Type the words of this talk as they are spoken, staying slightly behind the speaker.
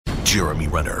Jeremy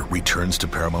Renner returns to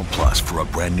Paramount Plus for a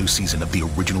brand new season of the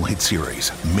original hit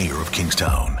series, Mayor of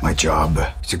Kingstown. My job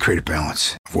is to create a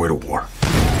balance, avoid a war.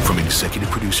 From executive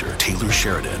producer Taylor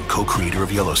Sheridan, co-creator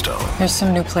of Yellowstone. There's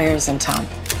some new players in town,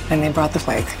 and they brought the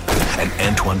plague. And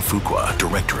Antoine Fuqua,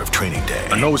 director of Training Day.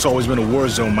 I know it's always been a war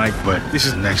zone, Mike, but this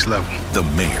is next level. The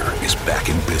Mayor is back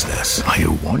in business. Are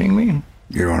you warning me?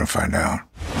 You don't want to find out.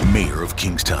 Mayor of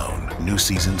Kingstown. New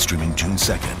season streaming June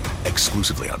 2nd,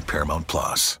 exclusively on Paramount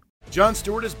Plus. Jon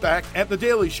Stewart is back at The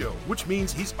Daily Show, which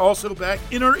means he's also back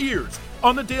in our ears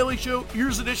on The Daily Show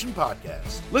Ears Edition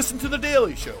podcast. Listen to The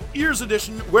Daily Show Ears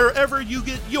Edition wherever you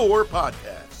get your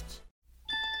podcasts.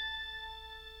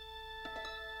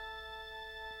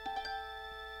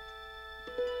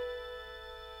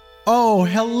 Oh,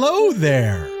 hello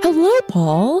there. Hello,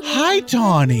 Paul. Hi,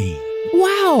 Tawny.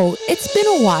 Wow, it's been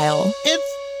a while.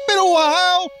 It's been a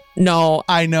while. No.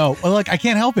 I know. Well, look, I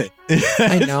can't help it.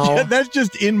 I know. That's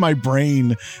just in my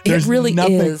brain. It really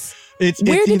is.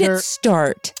 Where did it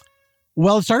start?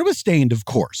 Well, it started with Stained, of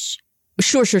course.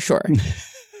 Sure.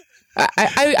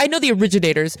 I know the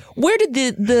originators. Where did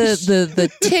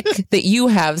the tick that you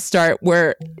have start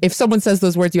where if someone says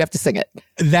those words, you have to sing it?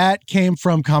 That came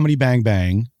from Comedy Bang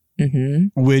Bang,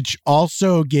 which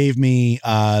also gave me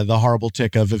the horrible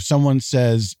tick of if someone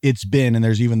says it's been and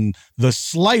there's even the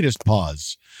slightest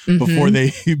pause before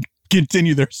they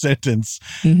continue their sentence,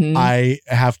 I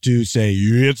have to say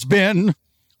it's been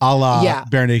a la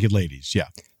Bare Naked Ladies. Yeah.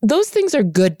 Those things are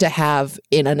good to have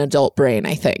in an adult brain,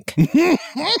 I think.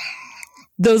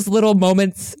 Those little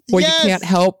moments where you can't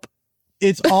help.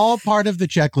 It's all part of the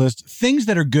checklist. Things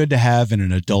that are good to have in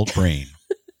an adult brain.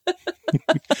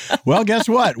 Well, guess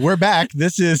what? We're back.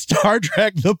 This is Star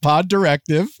Trek The Pod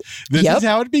Directive. This is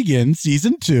how it begins,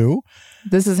 season 2.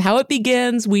 This is how it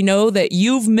begins. We know that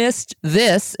you've missed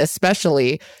this,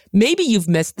 especially. Maybe you've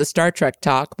missed the Star Trek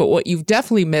talk, but what you've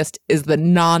definitely missed is the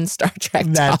non-Star Trek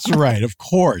talk. That's right, of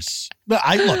course. But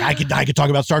I could talk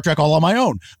about Star Trek all on my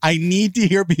own. I need to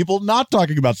hear people not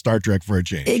talking about Star Trek for a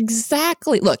change.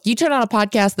 Exactly. Look, you turn on a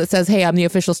podcast that says, hey, I'm the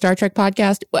official Star Trek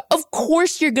podcast. Well, of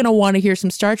course you're going to want to hear some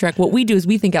Star Trek. What we do is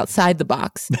we think outside the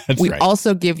box. We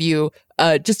also give you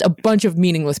just a bunch of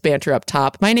meaningless banter up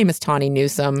top. My name is Tawny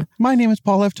Newsome. My name is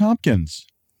Paul F. Tompkins.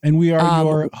 And we are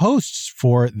your hosts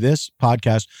for this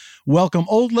podcast. Welcome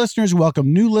old listeners.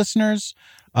 Welcome new listeners.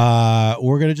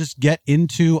 We're going to just get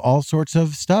into all sorts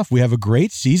of stuff. We have a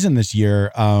great season this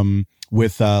year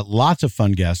with lots of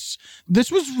fun guests.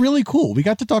 This was really cool. We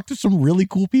got to talk to some really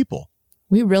cool people.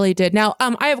 We really did. Now,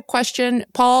 I have a question,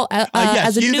 Paul,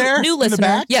 as a new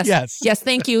listener. Yes.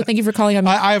 Thank you. Thank you for calling on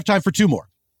me. I have time for 2 more.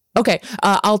 Okay.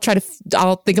 I'll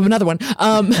think of another one.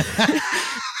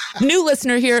 New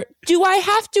listener here. Do I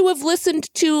have to have listened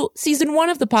to season 1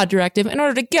 of the Pod Directive in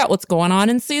order to get what's going on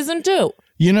in season 2?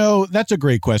 You know, that's a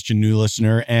great question, new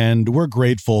listener, and we're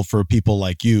grateful for people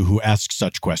like you who ask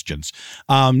such questions.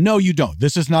 No, you don't.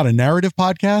 This is not a narrative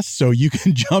podcast, so you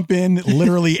can jump in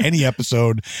literally any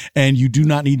episode, and you do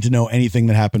not need to know anything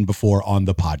that happened before on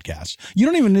the podcast. You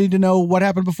don't even need to know what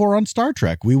happened before on Star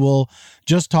Trek. We will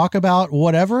just talk about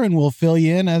whatever, and we'll fill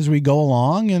you in as we go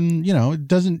along. And you know,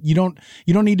 you don't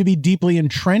need to be deeply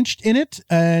entrenched in it,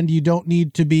 and you don't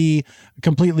need to be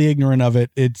completely ignorant of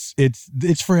it. It's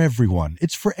for everyone.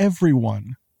 It's for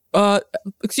everyone.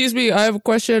 Excuse me, I have a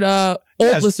question. Old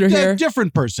listener here.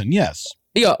 Different person, yes.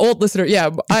 Yeah, old listener.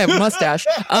 Yeah, I have a mustache.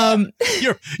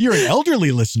 You're an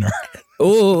elderly listener.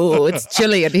 Oh, it's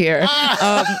chilly in here.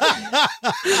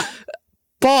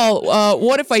 Paul,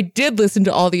 what if I did listen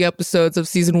to all the episodes of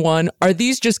season 1? Are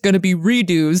these just going to be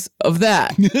redos of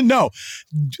that? No,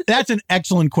 that's an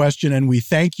excellent question, and we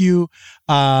thank you.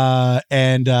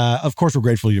 And of course, we're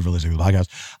grateful to you for listening to the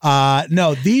podcast.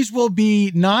 No, these will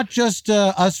be not just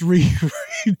us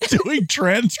doing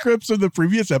transcripts of the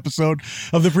previous episode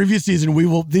of the previous season.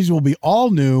 These will be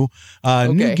all new,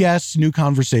 new guests, new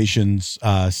conversations,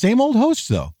 same old hosts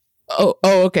though. Oh,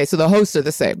 okay. So the hosts are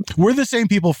the same. We're the same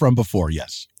people from before,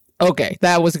 yes. Okay,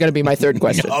 that was going to be my third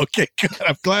question. Okay, good.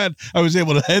 I'm glad I was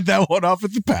able to head that one off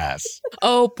at the pass.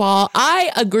 Oh, Paul,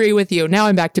 I agree with you. Now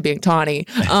I'm back to being Tawny.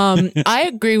 I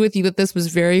agree with you that this was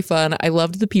very fun. I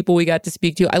loved the people we got to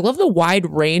speak to. I love the wide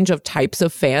range of types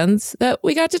of fans that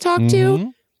we got to talk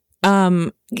to.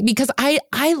 Because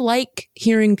I like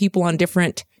hearing people on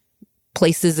different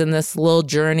places in this little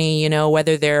journey, you know,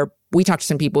 whether we talked to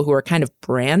some people who are kind of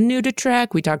brand new to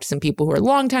Trek. We talked to some people who are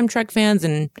longtime Trek fans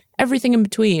and everything in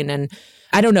between. And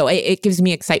I don't know, it gives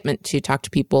me excitement to talk to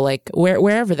people like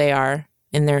wherever they are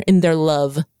in their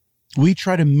love. We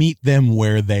try to meet them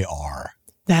where they are.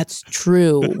 That's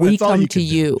true. We come to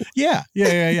you. Yeah.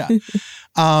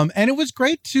 And it was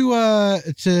great to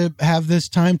have this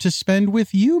time to spend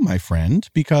with you, my friend,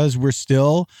 because we're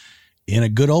still in a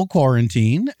good old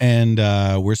quarantine and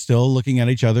we're still looking at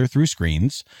each other through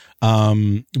screens.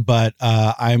 But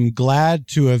I'm glad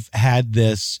to have had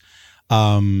this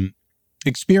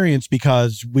experience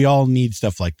because we all need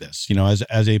stuff like this,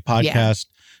 as a podcast,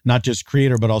 not just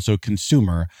creator, but also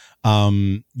consumer.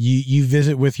 You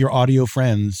visit with your audio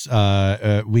friends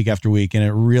week after week, and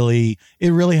it really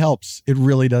helps. It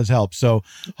really does help. So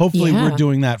hopefully we're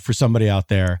doing that for somebody out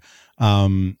there.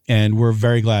 And we're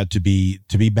very glad to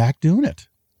be back doing it.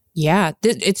 Yeah,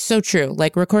 it's so true.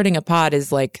 Like recording a pod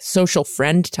is like social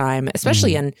friend time,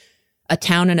 especially in a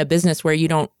town and a business where you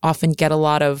don't often get a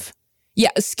lot of,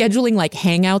 scheduling like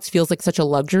hangouts feels like such a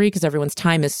luxury because everyone's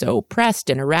time is so pressed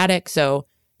and erratic. So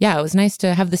yeah, it was nice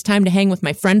to have this time to hang with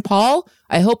my friend Paul.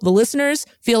 I hope the listeners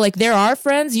feel like they're our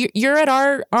friends. You're at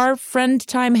our friend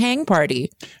time hang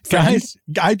party. Guys,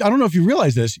 I don't know if you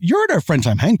realize this. You're at our friend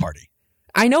time hang party.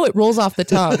 I know it rolls off the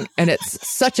tongue, and it's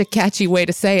such a catchy way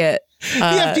to say it. The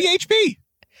FDHP.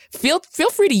 Feel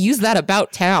free to use that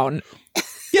about town.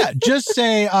 Yeah, just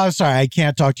say, sorry, I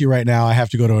can't talk to you right now. I have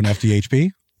to go to an FDHP.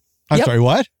 I'm sorry,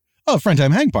 what? Oh, friend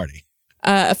time hang party.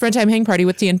 A friend time hang party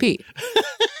with TNP.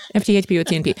 FTHP with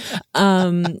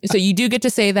TNP. So you do get to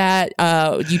say that.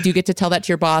 You do get to tell that to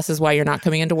your boss is why you're not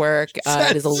coming into work.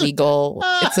 It is illegal.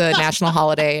 It's a national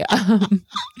holiday.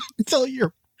 Tell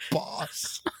your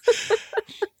boss.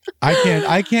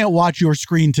 I can't watch your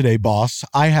screen today, boss.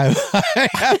 I have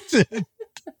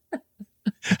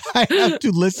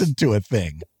to listen to a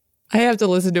thing. I have to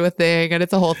listen to a thing, and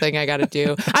it's a whole thing I got to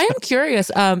do. I am curious.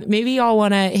 Maybe y'all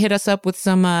want to hit us up with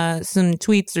some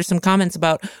tweets or some comments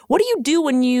about what do you do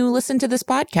when you listen to this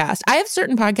podcast? I have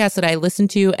certain podcasts that I listen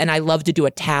to, and I love to do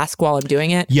a task while I'm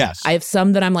doing it. Yes. I have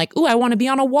some that I'm like, ooh, I want to be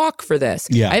on a walk for this.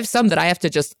 Yeah. I have some that I have to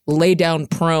just lay down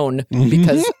prone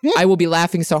because I will be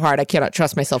laughing so hard I cannot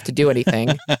trust myself to do anything.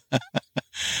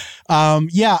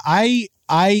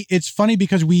 It's funny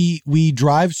because we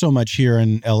drive so much here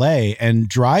in LA, and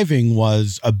driving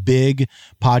was a big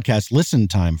podcast listen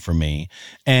time for me.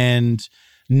 And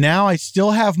now I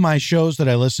still have my shows that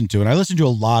I listen to, and I listen to a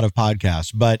lot of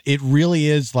podcasts, but it really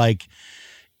is like,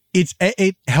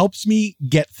 it helps me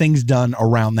get things done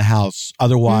around the house.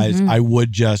 Otherwise I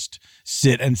would just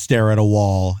sit and stare at a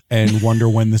wall and wonder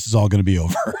when this is all going to be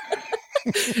over.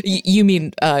 You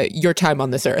mean your time on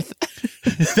this earth?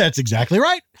 That's exactly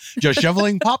right. Just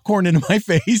shoveling popcorn into my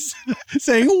face,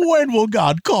 saying, when will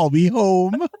God call me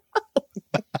home?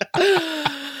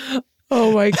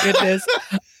 Oh, my goodness.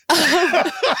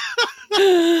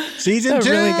 Season 2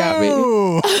 really got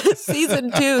me.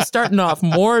 Season 2 starting off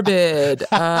morbid.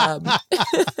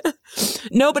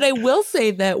 No, but I will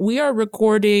say that we are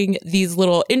recording these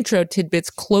little intro tidbits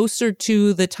closer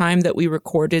to the time that we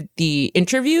recorded the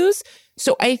interviews.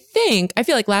 So I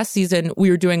feel like last season we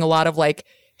were doing a lot of like,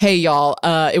 hey, y'all,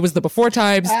 it was the before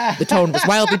times. The tone was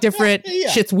wildly different.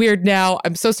 Shit's weird now.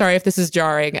 I'm so sorry if this is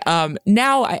jarring.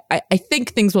 Now I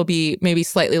think things will be maybe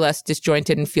slightly less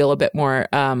disjointed and feel a bit more,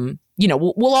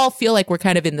 we'll all feel like we're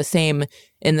kind of in the same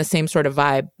sort of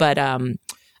vibe. But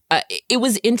it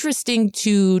was interesting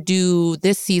to do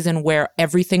this season where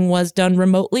everything was done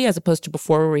remotely as opposed to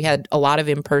before where we had a lot of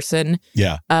in-person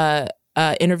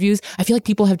interviews. I feel like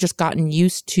people have just gotten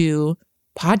used to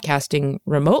podcasting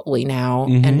remotely now,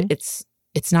 and it's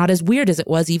not as weird as it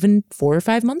was even 4 or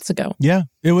 5 months ago. Yeah,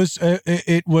 it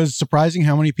was surprising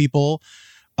how many people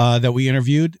that we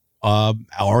interviewed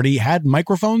already had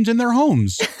microphones in their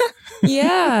homes.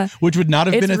 Yeah, which would not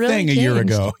have been a thing a year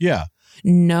ago. Yeah.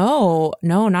 No,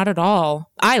 not at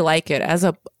all. I like it. As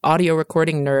a audio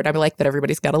recording nerd, I like that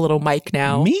everybody's got a little mic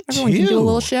now. Me too. Everyone can do a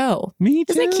little show. Me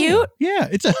too. Isn't it cute? Yeah,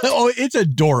 it's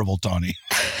adorable, Tawny.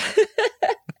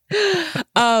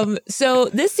 So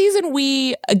this season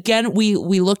we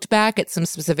looked back at some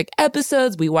specific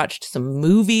episodes. We watched some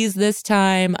movies this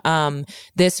time.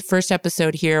 This first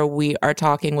episode here, we are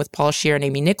talking with Scheer and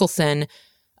Amy Nicholson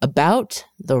about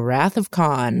The Wrath of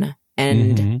Khan.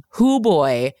 And whoo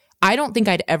boy, I don't think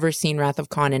I'd ever seen Wrath of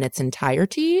Khan in its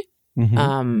entirety.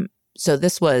 So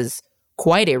this was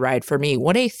quite a ride for me.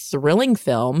 What a thrilling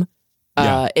film.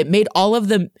 It made all of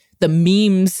the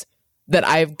memes that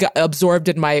I've absorbed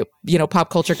in my,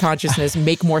 pop culture consciousness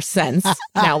make more sense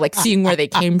now, like seeing where they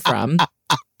came from.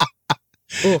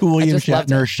 Ooh, William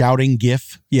Shatner shouting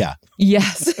gif. Yeah.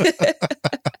 Yes.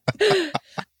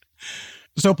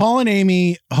 So Paul and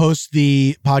Amy host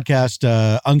the podcast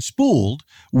Unspooled,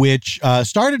 which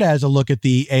started as a look at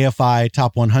the AFI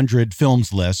Top 100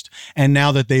 Films list. And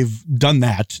now that they've done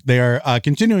that, they are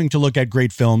continuing to look at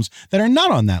great films that are not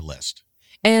on that list.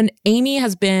 And Amy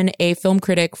has been a film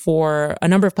critic for a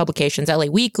number of publications, LA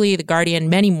Weekly, The Guardian,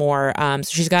 many more. So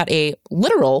she's got a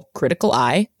literal critical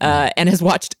eye and has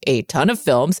watched a ton of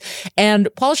films. And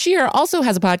Paul Scheer also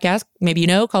has a podcast, maybe you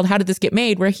know, called How Did This Get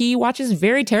Made, where he watches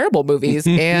very terrible movies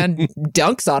and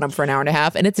dunks on them for an hour and a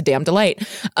half. And it's a damn delight.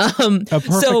 A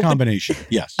perfect combination.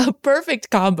 Yes. A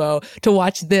perfect combo to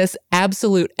watch this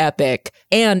absolute epic.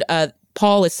 And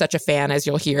Paul is such a fan, as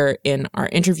you'll hear in our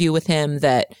interview with him,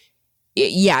 that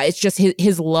it's just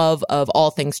his love of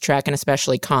all things Trek and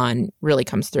especially Khan really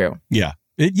comes through. Yeah.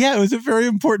 It was a very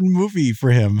important movie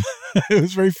for him. It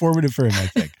was very formative for him, I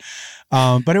think.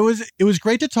 But it was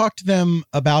great to talk to them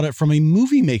about it from a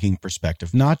movie making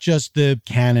perspective, not just the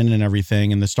canon and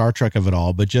everything and the Star Trek of it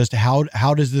all, but just how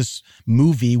does this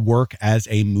movie work as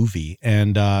a movie?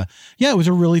 And it was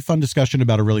a really fun discussion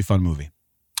about a really fun movie.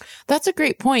 That's a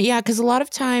great point. Yeah, because a lot of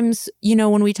times,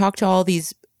 when we talk to all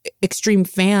these extreme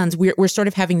fans, we're sort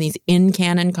of having these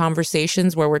in-canon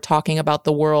conversations where we're talking about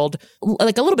the world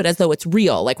like a little bit as though it's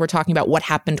real, like we're talking about what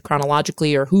happened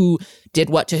chronologically or who did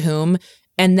what to whom.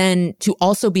 And then to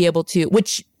also be able to,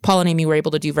 which Paul and Amy were able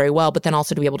to do very well, but then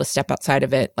also to be able to step outside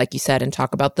of it, like you said, and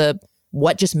talk about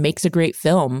what just makes a great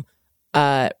film,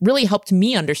 really helped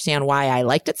me understand why I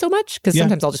liked it so much. Because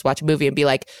sometimes I'll just watch a movie and be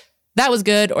like, that was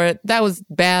good or that was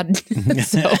bad.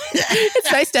 So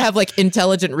it's nice to have like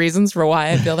intelligent reasons for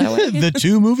why I feel that way. The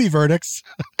two movie verdicts.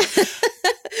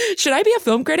 Should I be a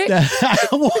film critic?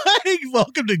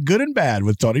 Welcome to Good and Bad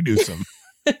with Tawny Newsome.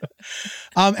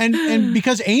 And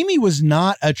because Amy was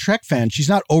not a Trek fan, she's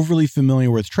not overly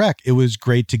familiar with Trek. It was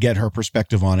great to get her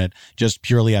perspective on it just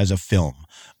purely as a film.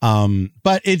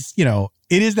 But it's,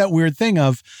 it is that weird thing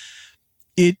of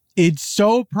it's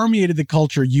so permeated the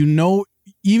culture,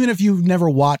 even if you've never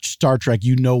watched Star Trek,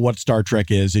 you know what Star Trek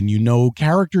is and you know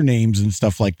character names and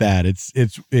stuff like that.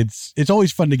 It's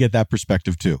always fun to get that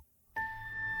perspective too.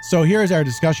 So here is our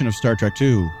discussion of Star Trek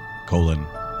II,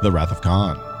 The Wrath of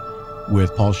Khan,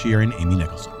 with Paul Scheer and Amy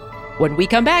Nicholson. When we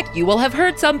come back, you will have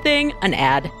heard something, an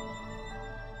ad.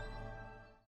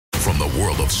 From the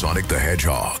world of Sonic the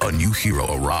Hedgehog, a new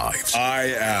hero arrives.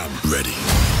 I am ready.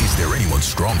 Is there anyone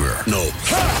stronger? No.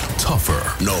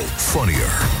 Tougher? No. Funnier?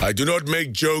 I do not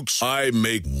make jokes, I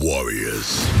make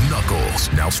warriors.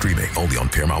 Knuckles, now streaming only on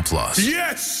Paramount Plus.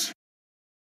 Yes!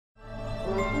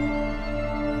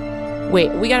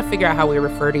 Wait, we got to figure out how we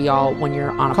refer to y'all when you're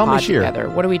on a pod together.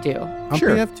 What do we do? I'm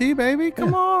PFT, baby.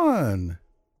 Come on.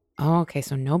 Oh, okay.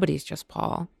 So nobody's just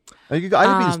Paul. I can be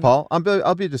just Paul.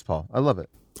 I'll be just Paul. I love it.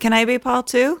 Can I be Paul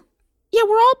too? Yeah,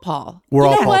 we're all Paul. We're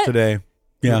all Paul today.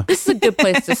 Yeah. This is a good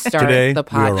place to start the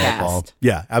podcast. We are all Paul.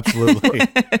 Yeah, absolutely.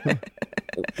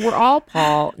 We're all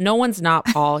Paul. No one's not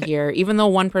Paul here. Even though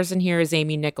one person here is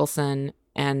Amy Nicholson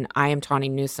and I am Tawny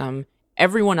Newsome,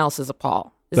 everyone else is a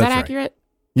Paul. Is that accurate?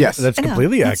 Yes, that's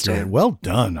completely accurate. Well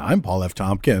done. I'm Paul F.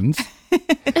 Tompkins.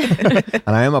 And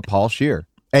I am a Paul Scheer.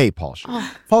 Paul Scheer.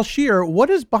 Oh. Paul Scheer, what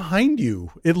is behind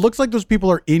you? It looks like those people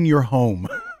are in your home.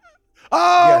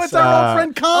 Yes, it's our old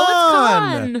friend Khan.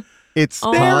 Oh, it's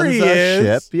Khan. It's Khan's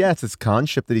ship. Yes, it's Khan's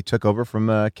ship that he took over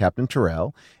from Captain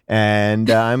Terrell. And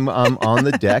I'm on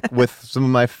the deck with some of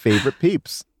my favorite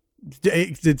peeps.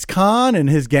 It's Khan and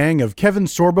his gang of Kevin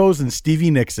Sorbos and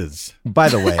Stevie Nickses. By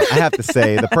the way, I have to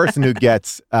say, the person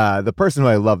who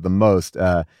I love the most,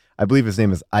 I believe his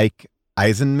name is Ike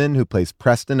Eisenman, who plays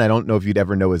Preston. I don't know if you'd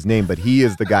ever know his name, but he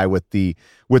is the guy with the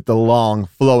long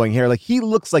flowing hair. Like, he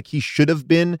looks like he should have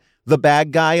been the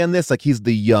bad guy on this. Like, he's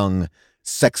the young,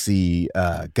 sexy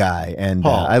guy. And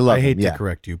Paul, I love him. I hate to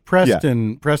correct you.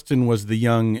 Preston was the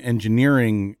young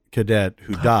engineering cadet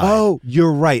who died. Oh,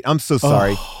 you're right. I'm so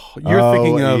sorry. You're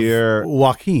thinking of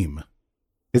Joaquim.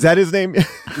 Is that his name?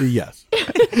 Yes.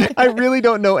 I really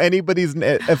don't know anybody's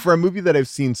name. For a movie that I've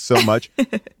seen so much,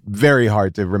 very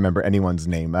hard to remember anyone's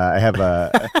name. I have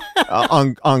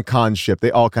on Khan's ship,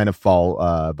 they all kind of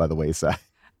fall by the wayside.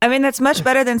 I mean, that's much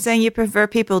better than saying you prefer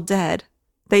people dead.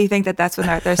 That you think that's when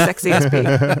they're at their sexiest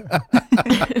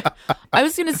peak. I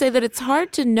was going to say that it's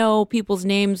hard to know people's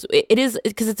names. It is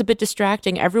because it's a bit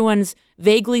distracting. Everyone's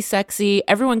vaguely sexy.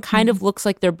 Everyone kind of looks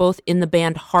like they're both in the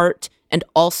band Heart and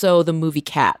also the movie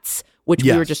Cats, which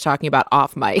we were just talking about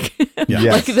off mic.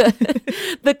 Yes.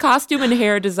 Like the costume and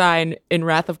hair design in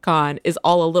Wrath of Khan is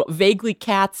all a little vaguely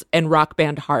Cats and rock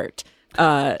band Heart.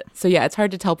 So yeah, it's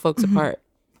hard to tell folks apart.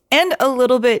 And a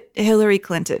little bit Hillary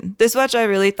Clinton. This watch, I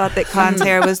really thought that Khan's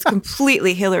hair was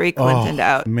completely Hillary Clinton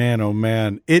out. Man, oh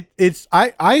man.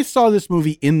 I saw this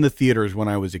movie in the theaters when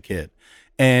I was a kid,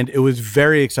 and it was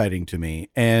very exciting to me.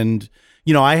 And,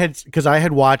 you know, I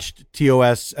had watched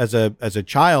TOS as a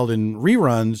child in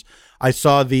reruns. I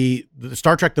saw the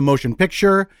Star Trek The Motion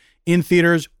Picture in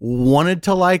theaters, wanted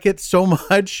to like it so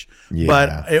much,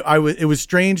 but it was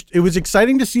strange. It was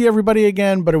exciting to see everybody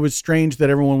again, but it was strange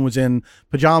that everyone was in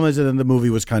pajamas and then the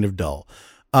movie was kind of dull.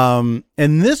 And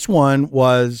this one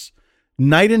was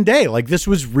night and day. Like, this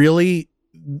was really,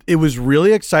 it was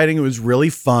really exciting. It was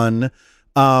really fun.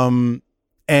 And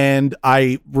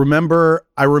I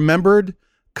remembered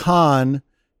Khan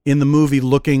in the movie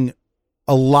looking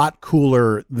a lot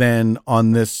cooler than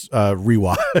on this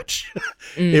rewatch.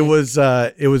 It was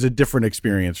a different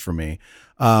experience for me.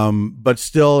 But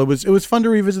still, it was fun to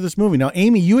revisit this movie. Now,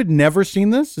 Amy, you had never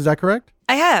seen this, is that correct?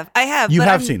 I have. You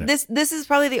have seen it. This is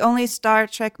probably the only Star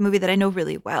Trek movie that I know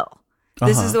really well.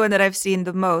 This is the one that I've seen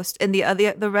the most, and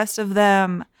the rest of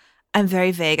them, I'm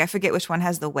very vague. I forget which one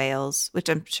has the whales, which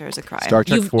I'm sure is a crime. Star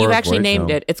Trek 4. You've actually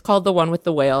named it. It's called The One with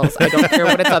the Whales. I don't care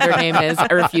what its other name is. I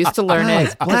refuse to learn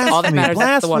it. All that matters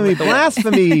is the one with the whales.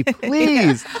 Blasphemy,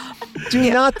 please.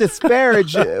 Do not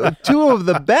disparage two of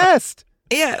the best.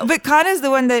 Yeah, but Khan is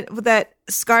the one that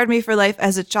scarred me for life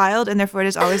as a child, and therefore it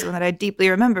is always the one that I deeply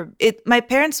remember. My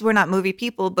parents were not movie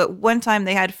people, but one time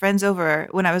they had friends over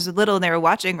when I was little, and they were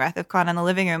watching Wrath of Khan in the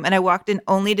living room, and I walked in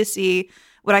only to see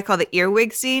what I call the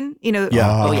earwig scene, you know,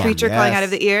 the creature calling out of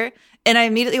the ear. And I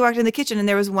immediately walked in the kitchen and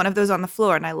there was one of those on the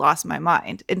floor and I lost my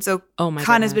mind. And so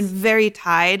Khan has been very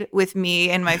tied with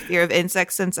me and my fear of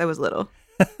insects since I was little.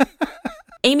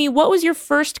 Amy, what was your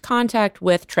first contact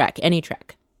with Trek, any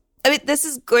Trek? I mean, this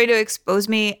is going to expose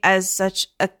me as such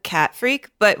a cat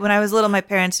freak, but when I was little, my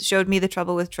parents showed me the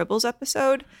Trouble with Tribbles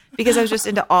episode because I was just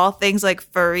into all things like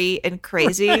furry and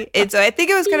crazy. And so I think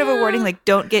it was kind of a warning, like,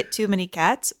 don't get too many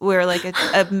cats. We're like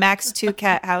a max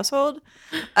 2-cat household.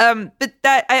 But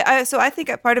that, so I think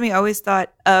a part of me always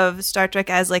thought of Star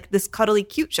Trek as like this cuddly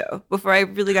cute show before I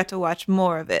really got to watch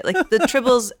more of it. Like the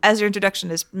Tribbles as your introduction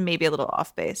is maybe a little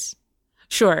off base.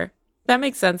 Sure. That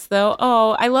makes sense, though.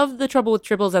 Oh, I love The Trouble with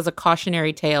Tribbles as a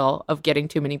cautionary tale of getting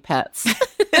too many pets.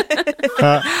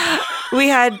 We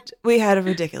had a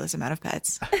ridiculous amount of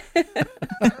pets.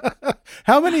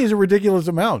 How many is a ridiculous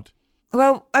amount?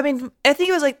 Well, I mean, I think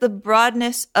it was like the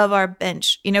broadness of our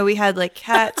bench. You know, we had like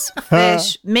cats,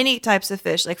 fish, many types of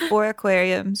fish, like 4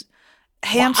 aquariums,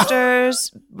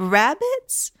 hamsters,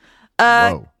 rabbits,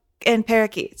 and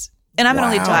parakeets. And I'm an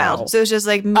only child, so it's just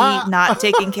like me not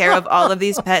taking care of all of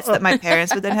these pets that my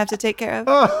parents would then have to take care of.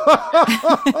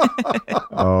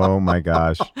 Oh my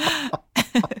gosh.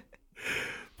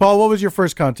 Paul, what was your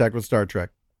first contact with Star Trek?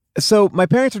 So my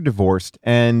parents are divorced,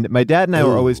 and my dad and I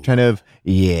were always trying to,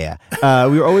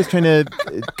 we were always trying to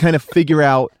kind of figure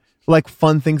out like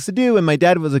fun things to do. And my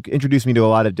dad was like introduced me to a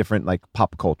lot of different like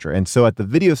pop culture. And so at the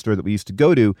video store that we used to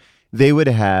go to, they would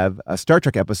have Star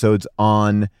Trek episodes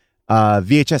on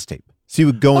VHS tape. So you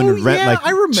would go and rent like I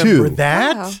remember 2.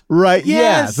 that. Wow. Right. Yes.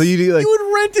 Yeah. So you do like, you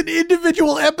would rent an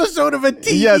individual episode of a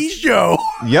TV show.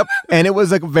 Yep. And it was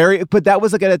like but that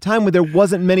was like at a time where there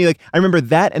wasn't many, like I remember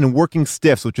that and Working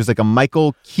Stiffs, which was like a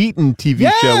Michael Keaton TV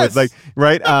show with like,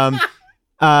 right.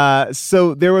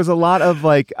 So there was a lot of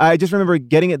like, I just remember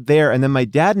getting it there. And then my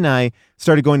dad and I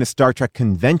started going to Star Trek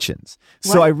conventions.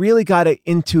 So I really got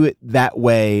into it that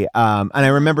way. And I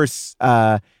remember,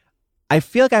 I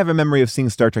feel like I have a memory of seeing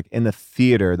Star Trek in the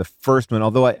theater, the first one,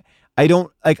 although I don't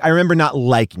like, I remember not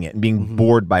liking it and being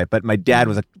bored by it, but my dad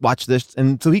was like, watch this.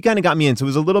 And so he kind of got me in. So it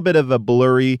was a little bit of a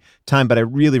blurry time, but I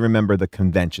really remember the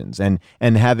conventions and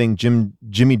having Jimmy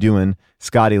Doohan,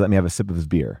 Scotty, let me have a sip of his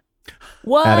beer.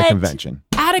 What? At a convention.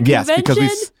 At a yes, convention?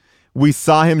 Because we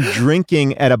saw him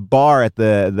drinking at a bar at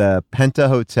the Penta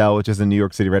Hotel, which is in New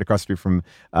York City, right across the street from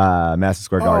Madison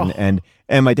Square Garden.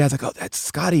 And my dad's like, oh, that's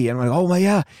Scotty. And I'm like, oh, my,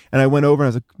 yeah. And I went over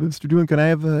and I was like, Mr. Doohan, can I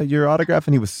have your autograph?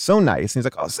 And he was so nice. And he's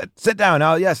like, oh, sit down.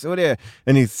 Oh, yes. Oh, dear.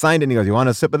 And he signed it and he goes, you want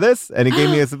a sip of this? And he gave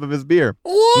me a sip of his beer.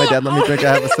 My dad let me drink.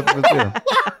 I have a sip of his beer.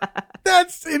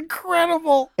 That's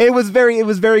incredible. It was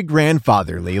very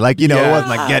grandfatherly. Like, it wasn't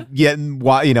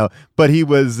like but he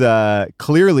was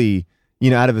clearly,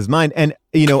 out of his mind. And,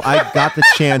 I got the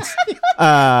chance.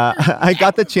 I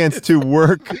got the chance to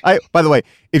work. By the way,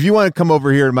 if you want to come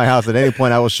over here to my house at any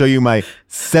point, I will show you my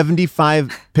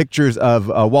 75 pictures of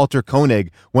Walter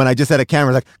Koenig when I just had a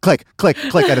camera like click, click,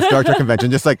 click at a Star Trek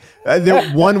convention. Just like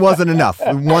one wasn't enough.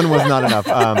 One was not enough.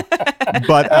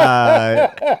 But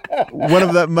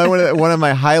one of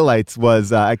my highlights was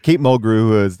Kate Mulgrew,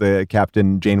 who is the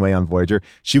Captain Janeway on Voyager.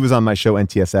 She was on my show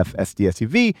NTSF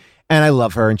SDSUV. And I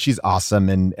love her, and she's awesome.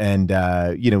 And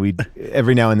we'd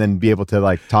every now and then be able to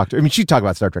like talk to her. I mean, she'd talk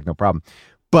about Star Trek, no problem.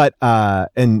 But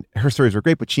and her stories were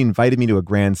great. But she invited me to a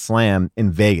Grand Slam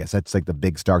in Vegas. That's like the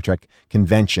big Star Trek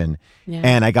convention. Yeah.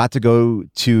 And I got to go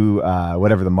to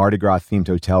whatever the Mardi Gras themed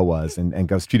hotel was, and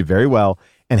I was treated very well,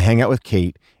 and hang out with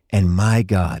Kate. And my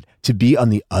God, to be on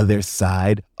the other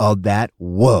side of that,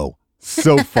 whoa.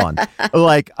 So fun.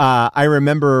 Like, I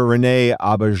remember Rene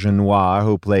Aubergenois,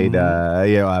 who played,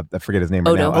 I forget his name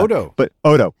right now. Odo. But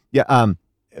Odo. Yeah.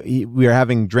 We were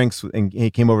having drinks, and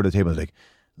he came over to the table and was like,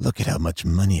 look at how much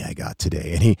money I got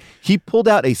today. And he pulled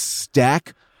out a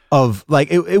stack of,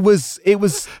 like, it was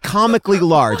comically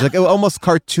large, like almost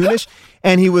cartoonish.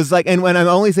 And he was like, and when I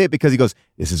only say it because he goes,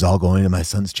 this is all going to my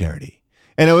son's charity.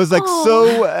 And it was like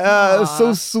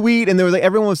so sweet. And there was like,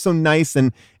 everyone was so nice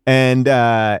and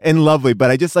lovely,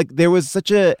 but I just like there was such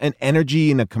an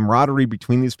energy and a camaraderie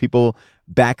between these people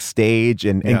backstage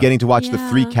and getting to watch the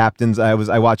three captains.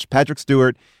 I watched Patrick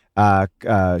Stewart,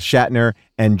 Shatner,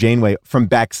 and Janeway from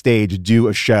backstage do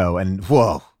a show, and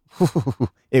whoa,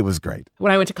 it was great.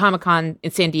 When I went to Comic-Con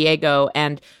in San Diego,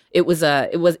 and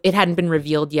it hadn't been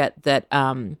revealed yet that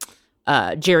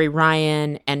Jerry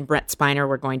Ryan and Brent Spiner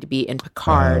were going to be in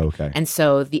Picard. Oh, okay. And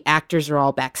so the actors are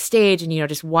all backstage and,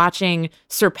 just watching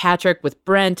Sir Patrick with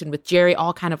Brent and with Jerry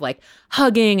all kind of like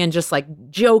hugging and just like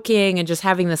joking and just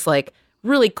having this like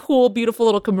really cool, beautiful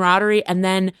little camaraderie. And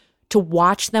then to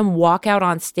watch them walk out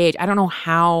on stage, I don't know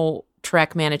how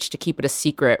Trek managed to keep it a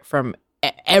secret from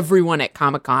everyone at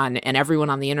Comic-Con and everyone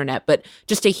on the internet, but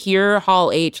just to hear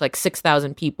Hall H, like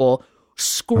 6,000 people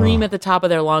scream at the top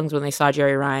of their lungs when they saw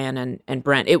Jerry Ryan and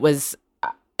Brent. It was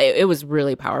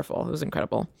really powerful. It was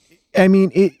incredible. I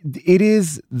mean, it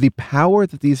is the power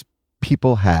that these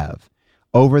people have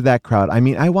over that crowd. I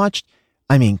mean,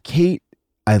 Kate,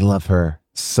 I love her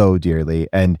so dearly.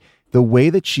 And the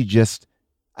way that she just,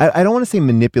 I don't want to say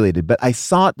manipulated, but I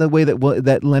saw it the way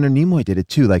that Leonard Nimoy did it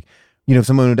too. Like, if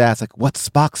someone would ask, like, what's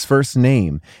Spock's first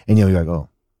name? And you're like, oh,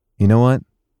 you know what?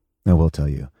 I will tell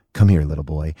you. Come here, little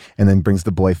boy. And then brings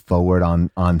the boy forward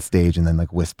on stage and then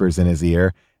like whispers in his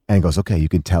ear and goes, okay, you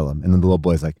can tell him. And then the little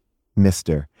boy's like,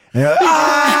 Mister. And you're like,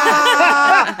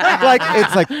 like,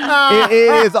 it's like,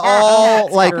 it is all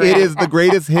like, it is the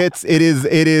greatest hits. It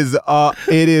is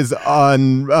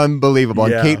unbelievable.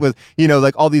 And Kate was,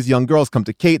 like all these young girls come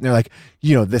to Kate and they're like,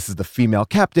 this is the female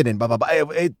captain and blah, blah, blah.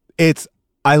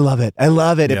 I love it. I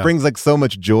love it. Yeah. It brings like so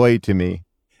much joy to me.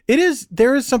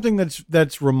 There is something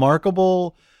that's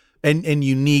remarkable and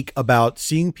unique about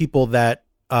seeing people that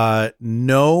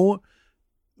know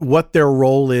what their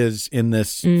role is in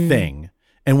this thing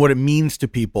and what it means to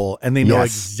people, and they know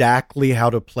exactly how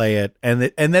to play it, and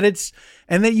that it's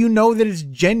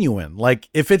genuine. Like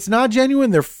if it's not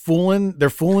genuine, they're fooling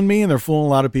me, and they're fooling a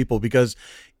lot of people, because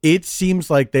it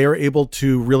seems like they are able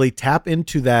to really tap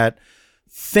into that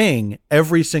thing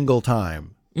every single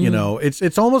time.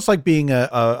 It's almost like being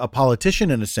a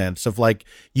politician in a sense of like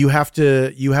you have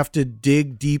to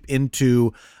dig deep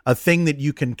into a thing that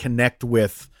you can connect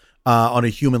with on a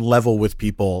human level with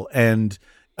people, and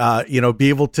be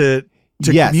able to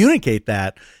communicate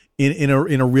that in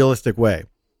a realistic way.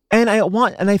 And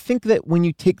I think that when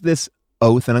you take this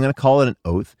oath, and I'm going to call it an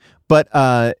oath, but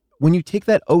when you take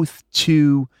that oath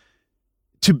to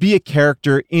be a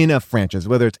character in a franchise,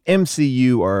 whether it's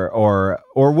MCU or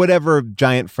whatever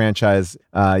giant franchise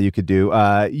you could do,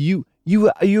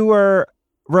 you are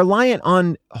reliant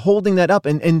on holding that up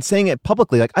and saying it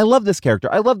publicly. Like, I love this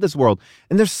character, I love this world.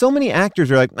 And there's so many actors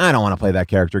who are like, I don't want to play that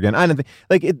character again. I don't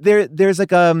think there's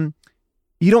like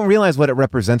you don't realize what it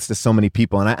represents to so many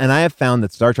people. And I have found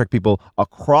that Star Trek people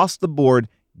across the board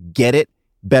get it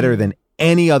better than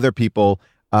any other people.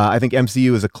 I think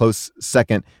MCU is a close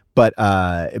second. But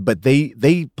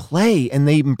they play and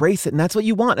they embrace it, and that's what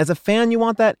you want as a fan. You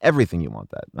want that, everything you want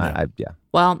that. Yeah.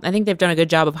 Well, I think they've done a good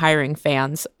job of hiring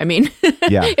fans. I mean,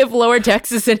 if Lower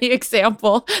Decks is any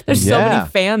example, there's so many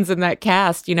fans in that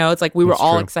cast. It's like we were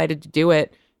all excited to do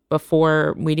it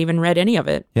before we'd even read any of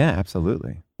it. Yeah,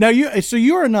 absolutely. Now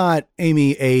you are not,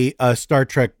 Amy, a Star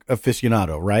Trek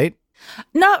aficionado, right?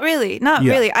 Not really.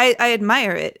 I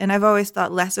admire it, and I've always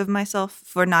thought less of myself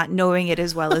for not knowing it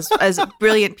as well as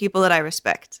brilliant people that I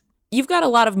respect. you've got a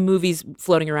lot of movies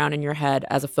floating around in your head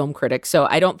as a film critic, so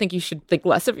I don't think you should think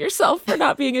less of yourself for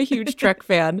not being a huge Trek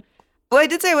fan. Well, I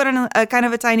did say I went on a kind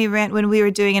of a tiny rant when we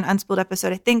were doing an Unspooled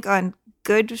episode, I think on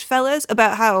Goodfellas,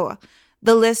 about how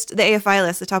the AFI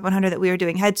list, the top 100 that we were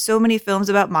doing, had so many films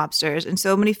about mobsters and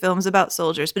so many films about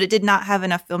soldiers, but it did not have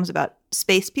enough films about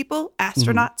space people,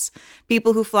 astronauts,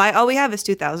 people who fly. All we have is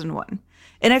 2001.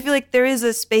 And I feel like there is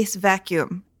a space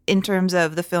vacuum in terms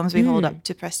of the films we hold up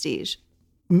to prestige.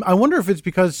 I wonder if it's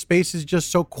because space is just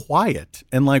so quiet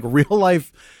and like real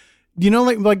life,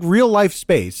 like real life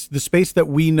space, the space that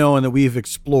we know and that we've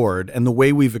explored and the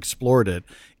way we've explored it.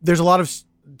 There's a lot of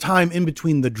time in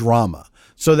between the drama,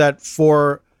 so that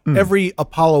for every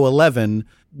Apollo 11,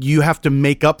 you have to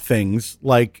make up things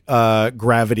like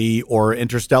Gravity or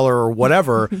Interstellar or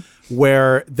whatever,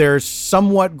 where they're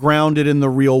somewhat grounded in the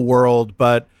real world,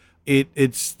 but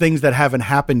it's things that haven't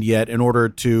happened yet in order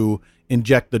to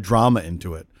inject the drama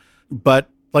into it. But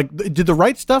like, did The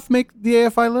Right Stuff make the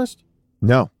AFI list?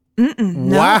 No.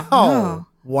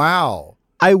 Wow.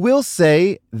 I will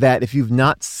say that if you've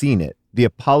not seen it, the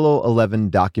Apollo 11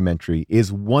 documentary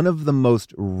is one of the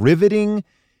most riveting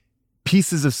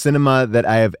pieces of cinema that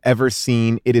I have ever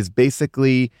seen. It is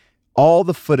basically all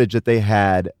the footage that they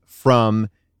had from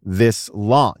this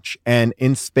launch and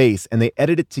in space, and they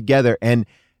edited it together. And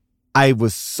I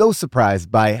was so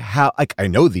surprised by how, like, I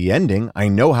know the ending, I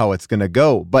know how it's going to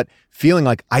go, but feeling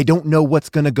like I don't know what's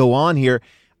going to go on here.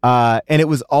 And it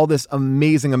was all this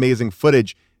amazing, amazing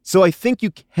footage. So I think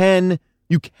you can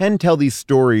tell these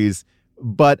stories,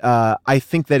 but I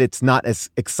think that it's not as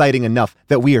exciting enough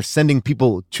that we are sending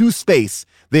people to space.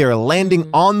 They are landing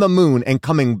on the moon and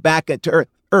coming back to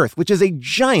Earth, which is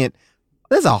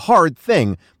that's a hard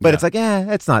thing, but it's like,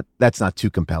 that's not too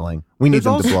compelling. We need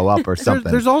them to blow up or something.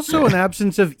 There's also an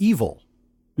absence of evil.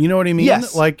 You know what I mean?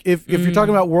 Yes. Like if you're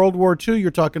talking about World War II,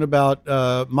 you're talking about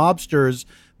mobsters.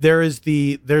 There's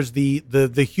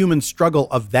the human struggle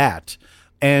of that.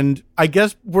 And I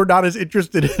guess we're not as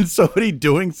interested in somebody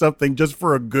doing something just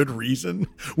for a good reason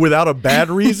without a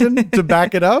bad reason to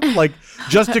back it up. Like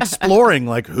just exploring,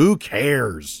 like who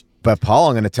cares? But Paul,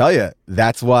 I'm going to tell you,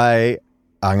 that's why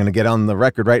I'm going to get on the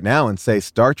record right now and say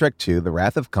Star Trek II, The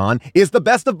Wrath of Khan is the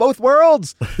best of both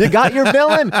worlds. You got your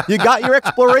villain, you got your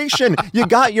exploration, you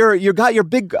got your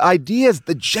big ideas,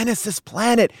 the Genesis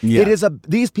planet. Yeah.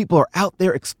 These people are out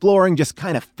there exploring, just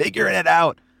kind of figuring it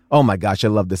out. Oh my gosh, I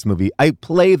love this movie. I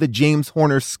play the James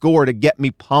Horner score to get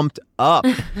me pumped up.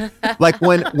 Like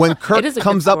when Kirk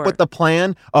comes up with the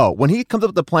plan. Oh, when he comes up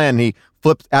with the plan, he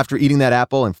flips after eating that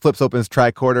apple and flips open his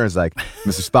tricorder and is like,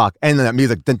 Mr. Spock. And then that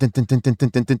music, dun, dun, dun, dun, dun, dun,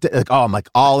 dun, dun, dun. Like, oh, I'm like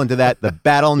all into that. The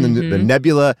battle and the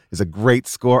nebula is a great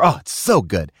score. Oh, it's so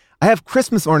good. I have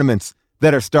Christmas ornaments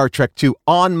that are Star Trek II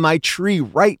on my tree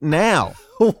right now.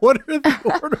 What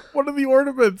are the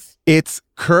ornaments? It's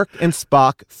Kirk and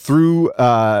Spock through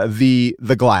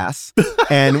the glass,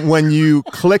 and when you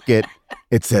click it,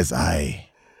 it says, "I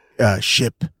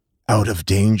ship out of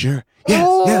danger."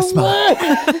 Yes, Spock.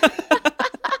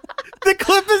 The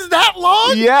clip is that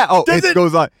long? Yeah. Oh, it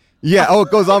goes on. Yeah. Oh, it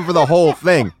goes on for the whole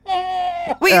thing.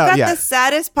 Wait, you got the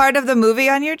saddest part of the movie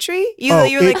on your tree?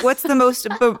 You're like, what's the most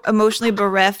emotionally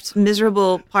bereft,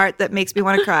 miserable part that makes me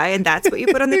want to cry? And that's what you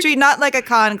put on the tree? Not like a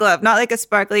Khan glove, not like a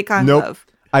sparkly Khan glove.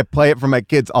 I play it for my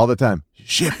kids all the time.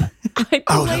 Ship I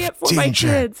play it for danger.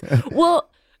 My kids. Well,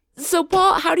 so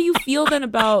Paul, how do you feel then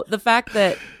about the fact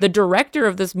that the director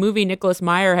of this movie, Nicholas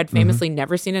Meyer, had famously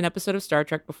never seen an episode of Star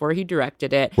Trek before he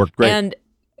directed it? Worked great. And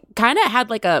kind of had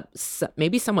like a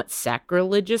maybe somewhat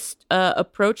sacrilegious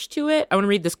approach to it. I want to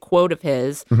read this quote of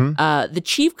his. The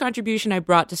chief contribution I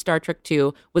brought to Star Trek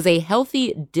II was a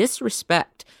healthy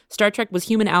disrespect. Star Trek was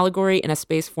human allegory in a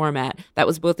space format. That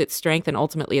was both its strength and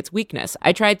ultimately its weakness.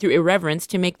 I tried through irreverence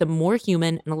to make them more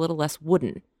human and a little less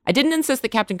wooden. I didn't insist that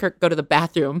Captain Kirk go to the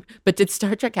bathroom, but did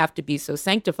Star Trek have to be so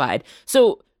sanctified?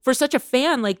 So for such a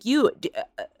fan like you,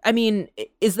 I mean,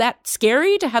 is that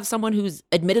scary to have someone who's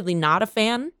admittedly not a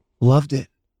fan? Loved it.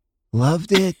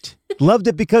 Loved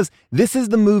it because this is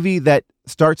the movie that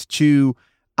starts to,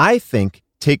 I think,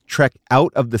 take Trek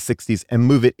out of the 60s and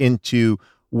move it into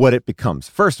what it becomes.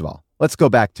 First of all, let's go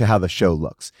back to how the show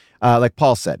looks. Like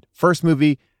Paul said, first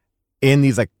movie in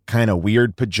these like kind of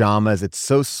weird pajamas. It's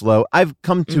so slow. I've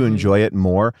come to enjoy it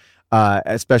more,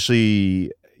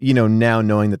 especially, now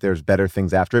knowing that there's better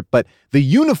things after it. But the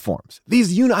uniforms,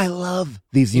 I love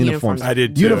these uniforms. I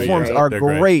did too. Uniforms are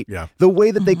great. Yeah. The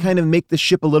way that they kind of make the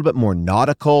ship a little bit more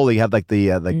nautical. You have like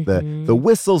the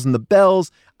whistles and the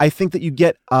bells. I think that you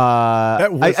get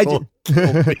that whistle.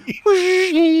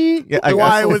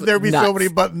 Why would there be so many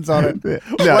buttons on it?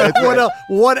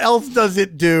 What else does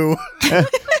it do?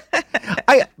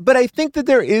 But I think that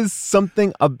there is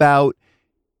something about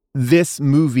this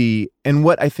movie and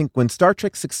what I think when Star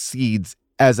Trek succeeds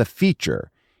as a feature,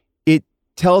 it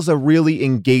tells a really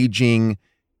engaging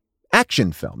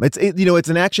action film. It's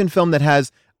an action film that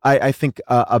has, I think,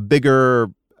 a bigger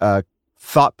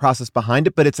thought process behind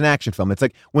it, but it's an action film. It's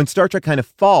like when Star Trek kind of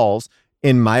falls,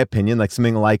 in my opinion, like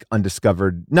something like not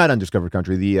Undiscovered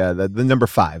Country, the number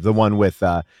 5, the one with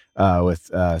Scott.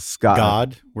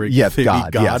 God? Yes,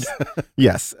 God. Yes.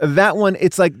 Yes. That one,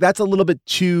 it's like, that's a little bit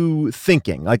too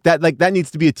thinking. Like that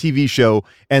needs to be a TV show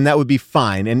and that would be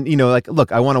fine. And, like,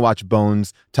 look, I want to watch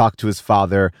Bones talk to his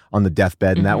father on the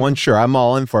deathbed and that one, sure, I'm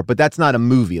all in for it, but that's not a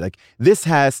movie. Like, this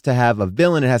has to have a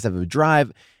villain, it has to have a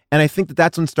drive. And I think that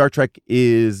that's when Star Trek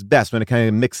is best, when it kind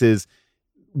of mixes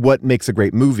what makes a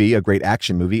great movie, a great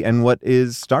action movie, and what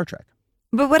is Star Trek.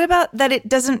 But what about that it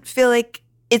doesn't feel like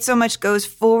it so much goes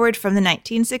forward from the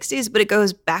 1960s, but it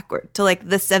goes backward to like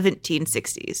the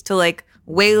 1760s, to like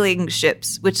whaling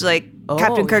ships, which like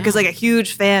Captain Kirk is like a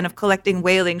huge fan of collecting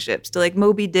whaling ships, to like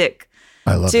Moby Dick,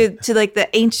 I love it. To like the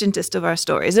ancientest of our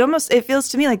stories. It feels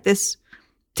to me like this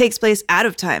takes place out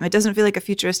of time. It doesn't feel like a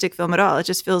futuristic film at all. It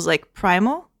just feels like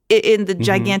primal in the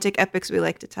gigantic epics we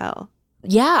like to tell.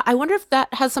 Yeah, I wonder if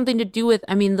that has something to do with,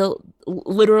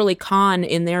 literally Khan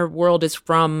in their world is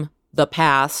from the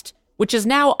past, which is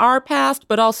now our past,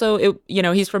 but also,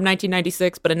 he's from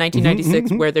 1996, but in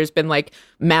 1996 where there's been like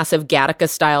massive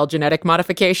Gattaca-style genetic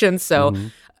modifications. So,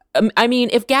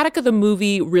 if Gattaca the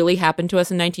movie really happened to us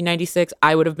in 1996,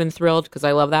 I would have been thrilled because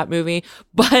I love that movie.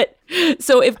 But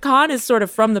so if Khan is sort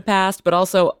of from the past, but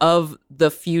also of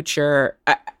the future,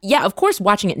 of course,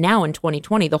 watching it now in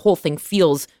 2020, the whole thing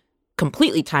feels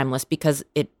completely timeless because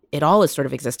it all is sort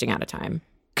of existing out of time.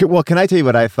 Well, can I tell you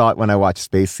what I thought when I watched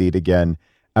Space Seed again?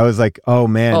 I was like, oh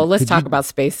man. Oh, let's talk about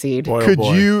Space Seed.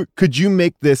 Could you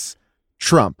make this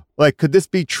Trump? Like, could this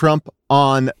be Trump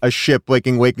on a ship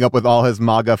waking up with all his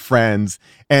MAGA friends?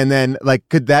 And then, like,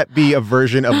 could that be a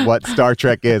version of what Star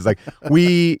Trek is? Like,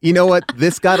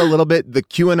 this got a little bit, the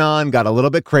QAnon got a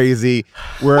little bit crazy.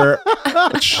 We're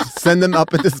send them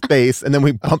up into space and then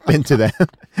we bump into them.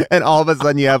 And all of a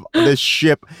sudden you have this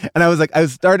ship. And I was like, I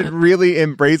started really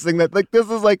embracing that. Like, this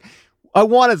is like, I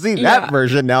want to see that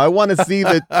version now. I want to see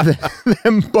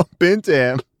them bump into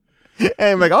him. And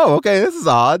I'm like, oh, okay, this is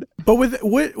odd. But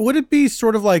would it be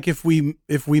sort of like if we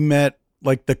met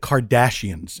like the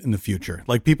Kardashians in the future,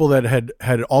 like people that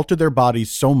had altered their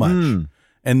bodies so much,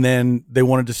 and then they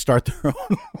wanted to start their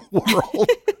own world?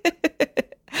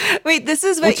 Wait, this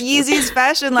is what Yeezy's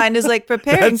fashion line is like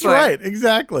preparing for. That's right,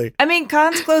 exactly.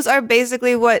 Khan's clothes are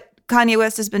basically what Kanye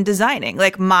West has been designing,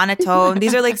 like monotone.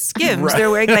 These are like Skims. Right.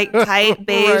 They're wearing like tight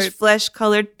beige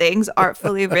flesh-colored things,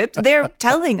 artfully ripped. They're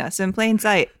telling us in plain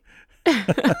sight.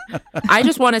 I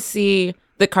just want to see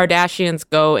the Kardashians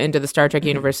go into the Star Trek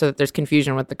universe so that there's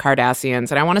confusion with the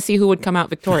Cardassians, and I want to see who would come out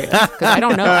victorious because I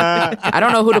don't know. I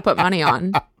don't know who to put money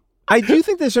on. I do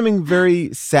think there's something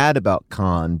very sad about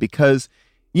Khan because,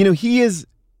 he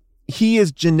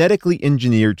is genetically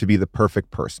engineered to be the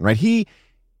perfect person, right?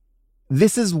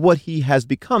 This is what he has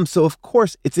become. So of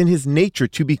course it's in his nature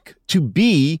to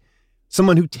be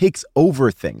someone who takes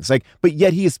over things, but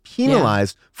yet he is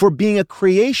penalized for being a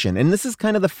creation. And this is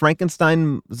kind of the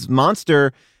Frankenstein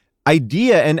monster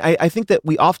idea. And I think that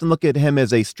we often look at him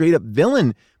as a straight up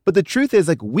villain, but the truth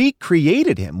is we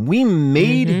created him, we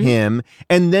made him,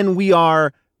 and then we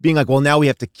are being like, well, now we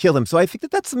have to kill him. So I think that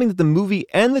that's something that the movie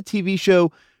and the TV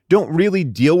show don't really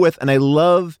deal with. And I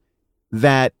love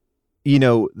that,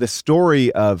 the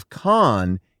story of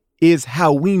Khan is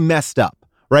how we messed up.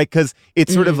 Right, because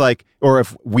it's sort of like, or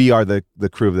if we are the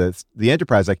crew of the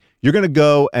Enterprise, like you're going to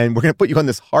go and we're going to put you on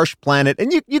this harsh planet,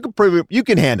 and you can prove you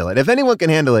can handle it. If anyone can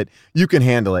handle it, you can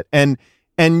handle it. And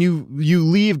you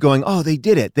leave going, oh, they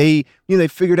did it. They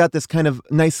figured out this kind of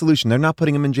nice solution. They're not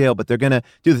putting him in jail, but they're going to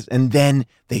do this, and then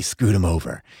they screwed him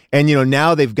over. And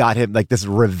now they've got him like this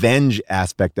revenge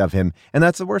aspect of him, and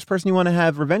that's the worst person you want to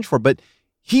have revenge for. But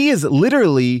he is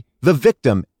literally the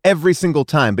victim every single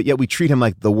time, but yet we treat him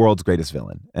like the world's greatest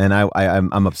villain. And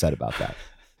I'm upset about that.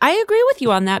 I agree with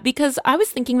you on that because I was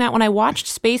thinking that when I watched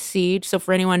Space Siege. So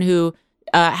for anyone who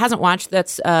hasn't watched,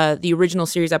 that's the original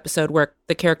series episode where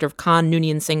the character of Khan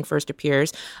Noonien Singh first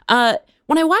appears.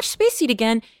 When I watched Space Siege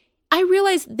again, I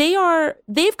realized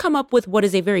they've come up with what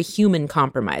is a very human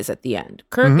compromise at the end.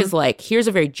 Kirk is like, here's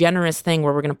a very generous thing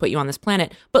where we're going to put you on this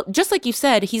planet. But just like you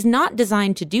said, he's not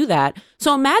designed to do that.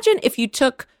 So imagine if you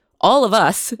took all of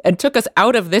us and took us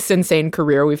out of this insane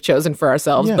career we've chosen for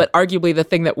ourselves, but arguably the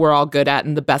thing that we're all good at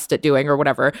and the best at doing or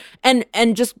whatever, and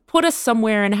just put us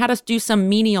somewhere and had us do some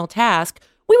menial task,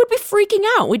 we would be freaking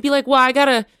out. We'd be like, well,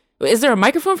 is there a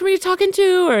microphone for me to talk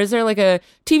into, or is there like a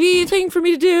TV thing for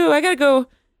me to do? I gotta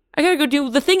go do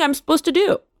the thing I'm supposed to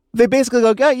do. They basically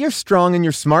go, yeah, you're strong and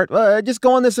you're smart. Just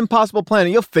go on this impossible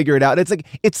planet. You'll figure it out.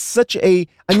 It's such a,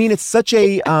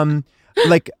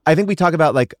 like, I think we talk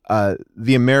about like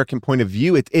the American point of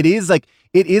view. It is a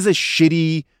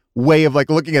shitty way of like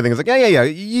looking at things. Like, yeah,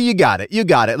 you got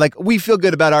it. Like, we feel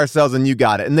good about ourselves and you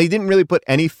got it. And they didn't really put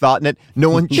any thought in it. No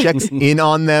one checks in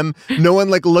on them. No one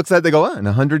like looks at it. They go, in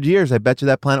 100 years, I bet you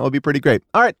that planet will be pretty great.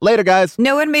 All right, later, guys.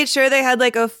 No one made sure they had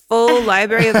like a full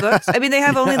library of books. I mean, they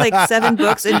have only like 7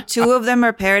 books and 2 of them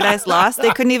are Paradise Lost.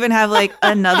 They couldn't even have like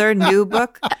another new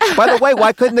book. By the way,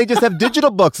 why couldn't they just have digital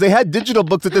books? They had digital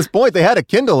books at this point. They had a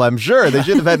Kindle, I'm sure. They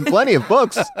should have had plenty of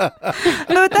books. But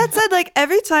with that said, like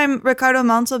every time Ricardo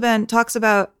Montalban talks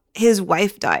about his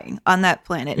wife dying on that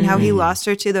planet and how he lost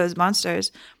her to those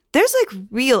monsters, there's like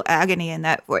real agony in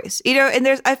that voice, you know, and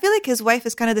I feel like his wife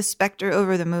is kind of the specter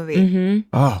over the movie.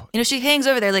 Oh, you know, she hangs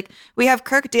over there. Like, we have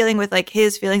Kirk dealing with like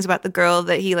his feelings about the girl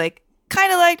that he like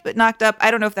kind of liked but knocked up.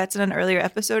 I don't know if that's in an earlier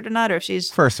episode or not, or if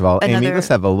she's first of all, Amy, let's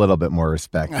have a little bit more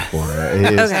respect for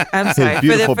okay, I'm sorry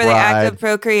for the act of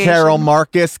procreation. Carol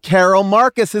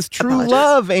Marcus, his true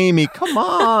love. Amy, come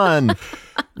on.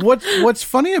 What's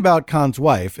funny about Khan's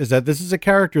wife is that this is a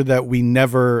character that we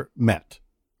never met.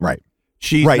 Right.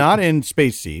 She's not in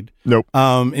Space Seed. Nope.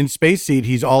 In Space Seed,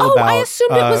 he's all about. I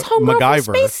assumed it was homegirl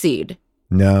from Space Seed.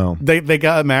 No. They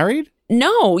got married?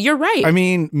 No, you're right. I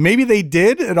mean, maybe they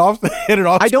did an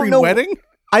off-screen wedding.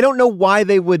 I don't know why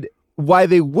they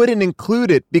wouldn't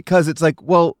include it, because it's like,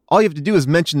 well, all you have to do is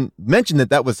mention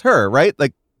that was her, right?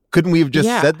 Like, couldn't we have just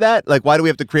said that? Like, why do we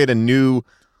have to create a new?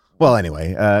 Well,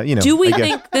 anyway, Do we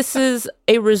think this is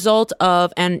a result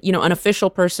of, and an official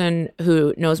person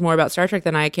who knows more about Star Trek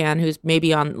than I can, who's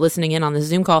maybe listening in on the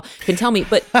Zoom call, can tell me?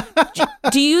 But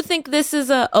do you think this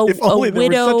is a only widow?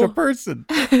 There was such a person.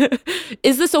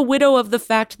 Is this a widow of the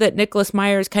fact that Nicholas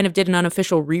Myers kind of did an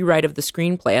unofficial rewrite of the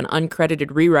screenplay, an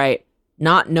uncredited rewrite,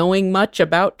 not knowing much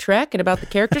about Trek and about the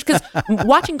characters? Because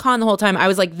watching Khan the whole time, I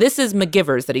was like, this is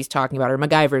MacGyvers that he's talking about, or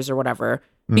MacGyvers or whatever.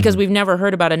 Because we've never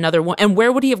heard about another one. And where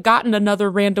would he have gotten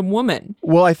another random woman?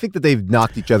 Well, I think that they've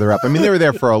knocked each other up. I mean, they were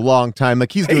there for a long time.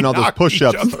 Like, he's doing all those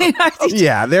push-ups.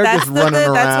 Yeah, they're just running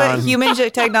around. That's what human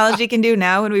technology can do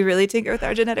now when we really tinker with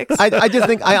our genetics.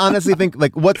 I honestly think,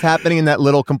 like, what's happening in that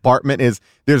little compartment is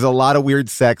there's a lot of weird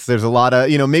sex. There's a lot of,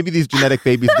 maybe these genetic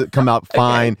babies that come out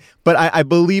fine. Okay. But I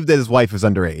believe that his wife is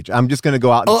underage. I'm just going to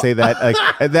go out and say that. Like,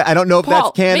 I don't know if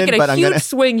that's canon, but I'm going to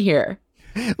swing here.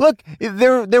 Look,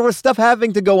 there was stuff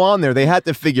having to go on there. They had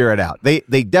to figure it out. They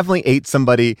definitely ate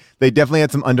somebody. They definitely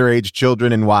had some underage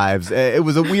children and wives. It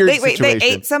was a weird situation. Wait, they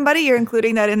ate somebody? You're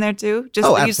including that in there too? Just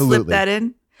that you slipped that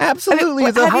in? Absolutely.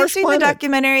 Have you seen the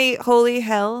documentary Holy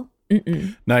Hell?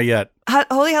 Mm-mm. Not yet.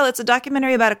 Holy Hell, it's a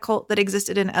documentary about a cult that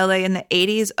existed in LA in the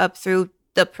 80s up through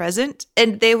the present.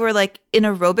 And they were like an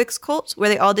aerobics cult where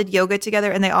they all did yoga together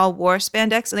and they all wore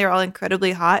spandex and they were all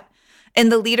incredibly hot. And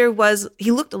the leader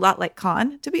he looked a lot like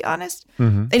Khan, to be honest.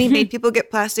 Mm-hmm. And he made people get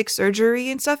plastic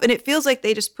surgery and stuff. And it feels like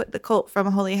they just put the cult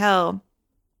from Holy Hell,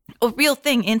 a real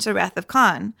thing, into Wrath of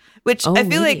Khan, which I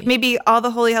feel like maybe all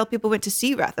the Holy Hell people went to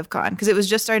see Wrath of Khan because it was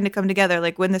just starting to come together,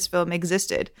 like when this film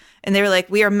existed. And they were like,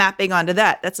 we are mapping onto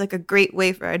that. That's like a great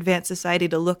way for our advanced society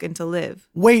to look and to live.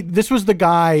 Wait, this was the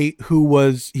guy he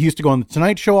used to go on the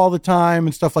Tonight Show all the time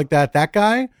and stuff like that. That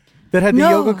guy that had the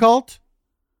yoga cult?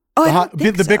 Oh, I don't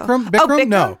think the so. Bikram? Bikram?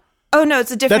 No. Oh, no, it's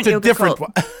a different yoga cult.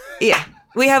 One. Yeah.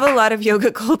 We have a lot of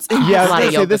yoga cults. Yeah, I was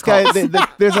going to say, this guy,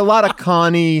 there's a lot of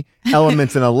Connie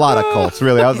elements in a lot of cults,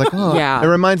 really. I was like, It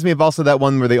reminds me of also that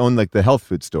one where they own like the health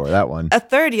food store, that one. A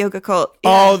third yoga cult.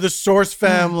 Yeah. Oh, the Source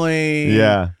family.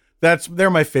 Yeah. They're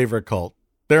my favorite cult.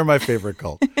 They're my favorite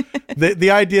cult.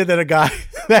 The idea that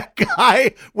that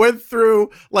guy went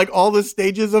through like all the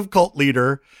stages of cult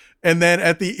leader. And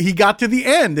then he got to the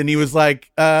end and he was like,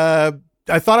 I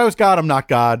thought I was God. I'm not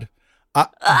God.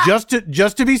 Just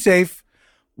to be safe,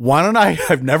 why don't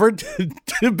I've never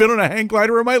been on a hang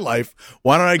glider in my life.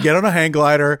 Why don't I get on a hang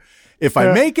glider? If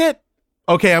I make it,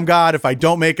 okay, I'm God. If I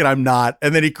don't make it, I'm not.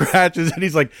 And then he crashes and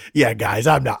he's like, yeah, guys,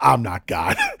 I'm not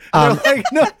God. Like,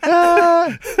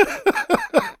 no.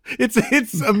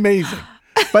 It's amazing.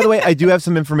 By the way, I do have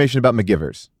some information about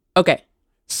MacGyvers. Okay.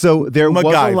 So there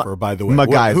MacGyver, by the way.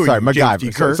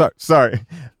 MacGyver. Sorry.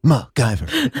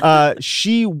 MacGyver.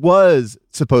 She was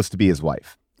supposed to be his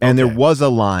wife. And there was a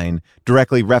line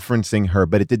directly referencing her,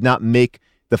 but it did not make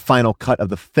the final cut of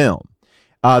the film.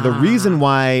 The reason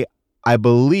why I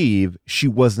believe she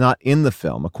was not in the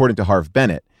film, according to Harv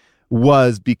Bennett,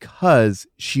 was because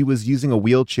she was using a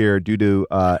wheelchair due to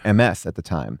MS at the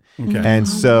time. Okay. And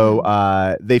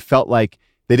so they felt like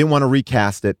they didn't want to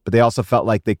recast it, but they also felt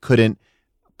like they couldn't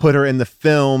put her in the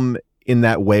film in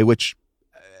that way, which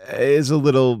is a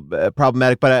little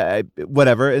problematic, but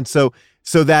whatever. And so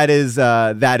that is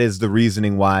the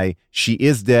reasoning why she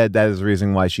is dead. That is the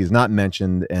reason why she's not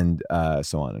mentioned, and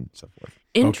so on and so forth.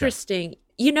 Interesting. Okay.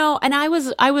 You know, and I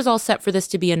was all set for this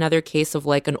to be another case of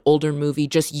like an older movie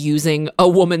just using a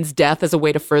woman's death as a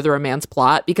way to further a man's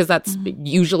plot, because that's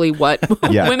usually what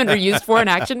women are used for in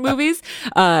action movies.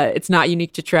 It's not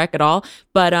unique to Trek at all.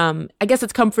 But I guess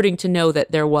it's comforting to know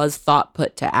that there was thought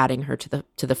put to adding her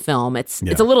to the film. It's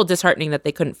a little disheartening that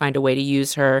they couldn't find a way to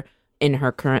use her in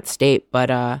her current state.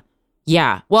 But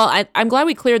yeah, well, I'm glad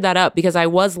we cleared that up, because I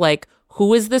was like,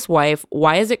 who is this wife?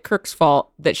 Why is it Kirk's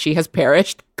fault that she has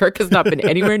perished? Kirk has not been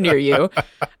anywhere near you.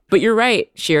 But you're right,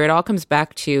 Scheer. It all comes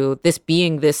back to this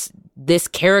being this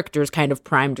character's kind of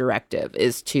prime directive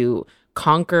is to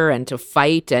conquer and to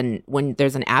fight. And when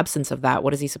there's an absence of that,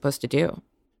 what is he supposed to do?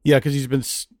 Yeah, because he's been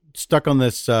stuck on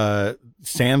this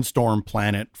sandstorm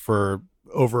planet for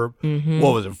over,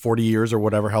 what was it, 40 years or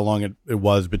whatever, how long it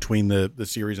was between the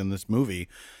series and this movie.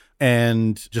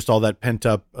 And just all that pent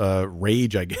up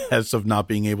rage, I guess, of not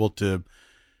being able to,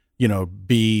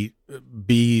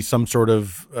 be some sort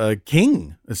of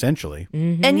king, essentially.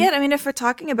 Mm-hmm. And yet, I mean, if we're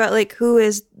talking about like who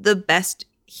is the best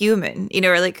human,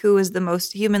 or like who is the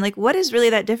most human, like what is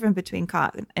really that different between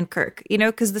Khan and Kirk?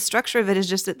 Because the structure of it is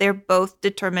just that they're both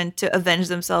determined to avenge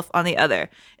themselves on the other,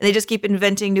 and they just keep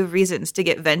inventing new reasons to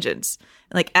get vengeance,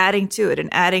 and like adding to it and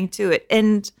adding to it,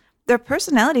 and their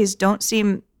personalities don't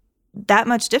seem that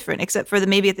much different, except for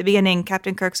maybe at the beginning,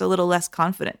 Captain Kirk's a little less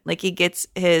confident. Like he gets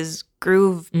his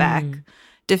groove back,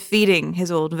 defeating his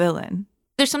old villain.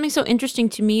 There's something so interesting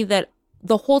to me that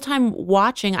the whole time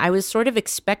watching, I was sort of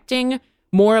expecting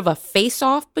more of a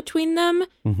face-off between them,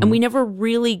 and we never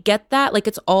really get that. Like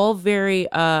it's all very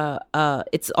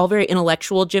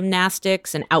intellectual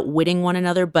gymnastics and outwitting one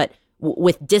another, but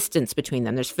with distance between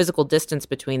them. There's physical distance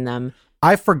between them.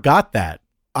 I forgot that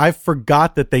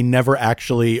they never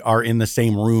actually are in the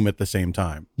same room at the same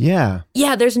time. Yeah,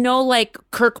 there's no like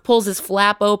Kirk pulls his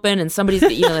flap open and somebody's,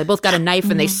 they both got a knife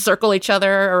and they circle each other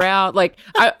around. Like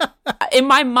in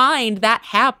my mind that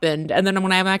happened. And then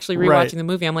when I'm actually rewatching the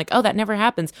movie, I'm like, oh, that never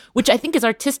happens, which I think is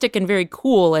artistic and very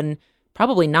cool and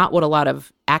probably not what a lot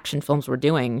of action films were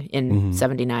doing in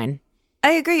 79.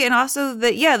 I agree. And also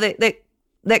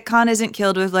that Khan isn't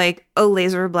killed with like a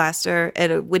laser blaster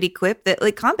and a witty quip, that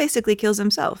like Khan basically kills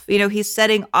himself. He's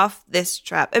setting off this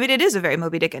trap. I mean, it is a very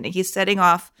Moby Dick ending. He's setting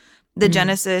off the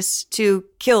Genesis to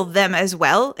kill them as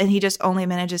well, and he just only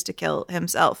manages to kill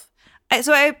himself.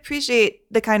 So I appreciate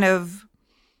the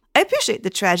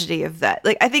tragedy of that.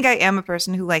 Like, I think I am a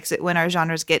person who likes it when our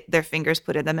genres get their fingers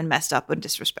put in them and messed up and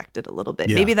disrespected a little bit.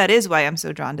 Yeah. Maybe that is why I'm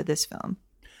so drawn to this film.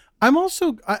 I'm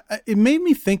also, it made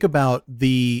me think about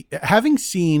having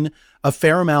seen a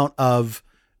fair amount of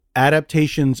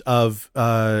adaptations of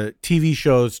TV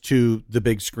shows to the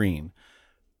big screen.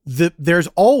 There's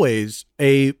always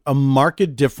a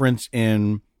marked difference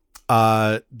in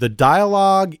the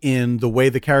dialogue, in the way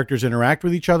the characters interact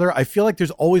with each other. I feel like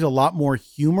there's always a lot more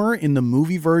humor in the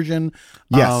movie version.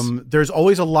 Yes. There's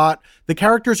always the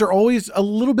characters are always a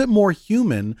little bit more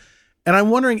human. And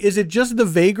I'm wondering, is it just the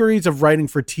vagaries of writing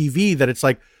for TV that it's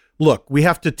like, look, we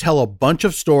have to tell a bunch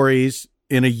of stories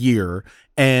in a year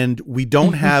and we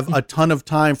don't have a ton of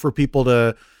time for people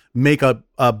to make a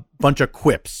bunch of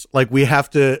quips. Like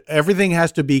everything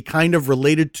has to be kind of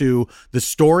related to the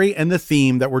story and the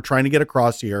theme that we're trying to get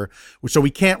across here. So we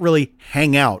can't really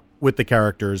hang out with the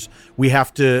characters. We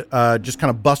have to just kind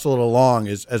of bustle it along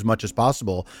as much as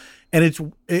possible. And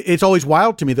it's always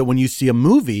wild to me that when you see a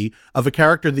movie of a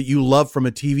character that you love from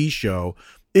a TV show,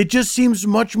 it just seems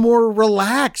much more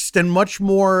relaxed and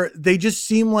they just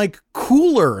seem like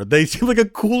cooler. They seem like a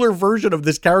cooler version of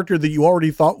this character that you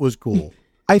already thought was cool.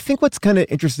 I think what's kind of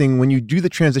interesting when you do the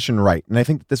transition right, and I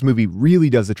think that this movie really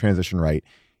does the transition right,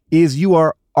 is you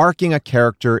are arcing a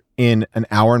character in an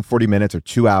hour and 40 minutes or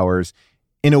 2 hours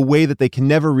in a way that they can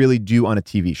never really do on a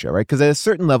TV show, right? Because at a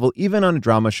certain level, even on a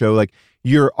drama show, like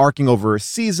you're arcing over a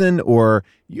season, or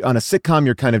on a sitcom,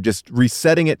 you're kind of just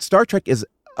resetting it. Star Trek is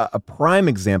a prime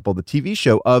example, the TV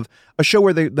show, of a show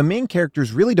where the main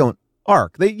characters really don't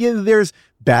arc. There's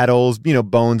battles,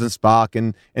 Bones and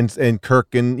Spock and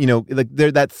Kirk and,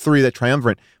 they're that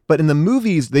triumvirate. But in the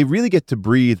movies, they really get to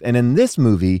breathe. And in this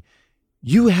movie,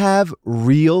 you have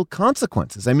real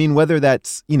consequences. I mean, whether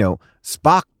that's,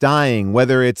 Spock dying,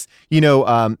 whether it's,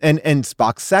 and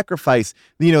Spock's sacrifice,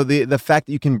 the fact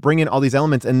that you can bring in all these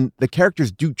elements and the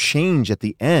characters do change at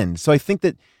the end. So I think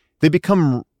that they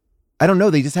become, I don't know,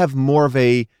 they just have more of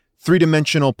a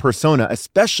three-dimensional persona,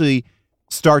 especially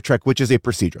Star Trek, which is a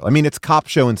procedural. I mean, it's cop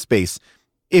show in space.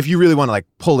 If you really want to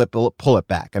pull it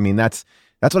back. I mean, that's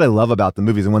what I love about the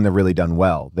movies, and when they're really done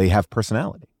well, they have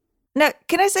personality. Now,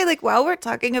 can I say, while we're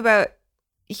talking about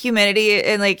humanity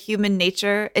and human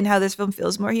nature and how this film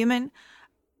feels more human,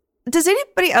 does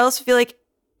anybody else feel like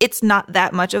it's not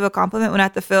that much of a compliment when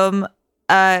at the film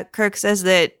Kirk says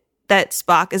that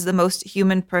Spock is the most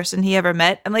human person he ever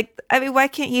met? I'm like, I mean, why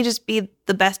can't he just be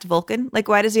the best Vulcan?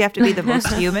 Why does he have to be the most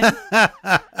human?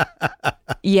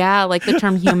 Yeah, the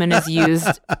term human is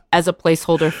used as a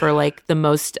placeholder for the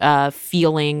most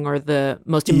feeling or the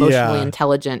most emotionally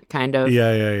intelligent kind of.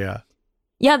 Yeah.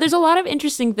 Yeah, there's a lot of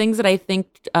interesting things that I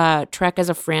think Trek as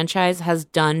a franchise has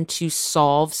done to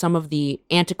solve some of the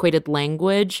antiquated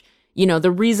language.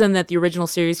 The reason that the original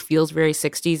series feels very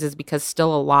 60s is because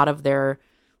still a lot of their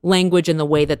language and the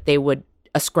way that they would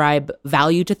ascribe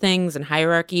value to things and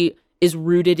hierarchy is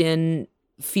rooted in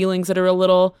feelings that are a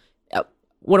little,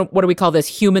 what do we call this,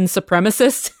 human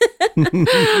supremacist?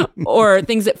 Or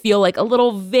things that feel a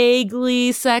little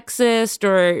vaguely sexist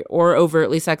or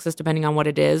overtly sexist, depending on what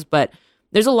it is. But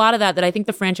there's a lot of that I think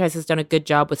the franchise has done a good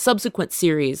job with subsequent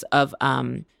series of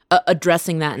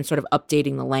addressing that and sort of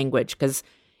updating the language. Because,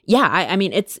 I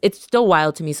mean, it's still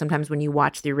wild to me sometimes when you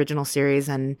watch the original series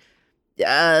and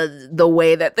the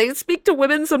way that they speak to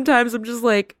women. Sometimes I'm just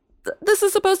like, this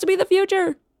is supposed to be the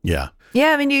future. Yeah.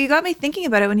 Yeah, I mean, you got me thinking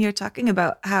about it when you were talking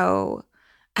about how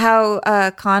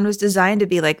Khan was designed to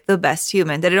be the best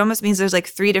human, that it almost means there's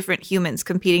 3 different humans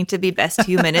competing to be best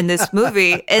human in this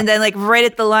movie. And then right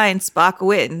at the line, Spock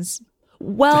wins.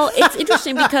 Well, it's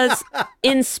interesting because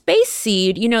in Space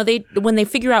Seed, when they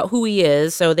figure out who he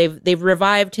is, so they've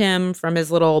revived him from his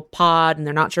little pod and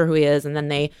they're not sure who he is. And then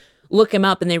they look him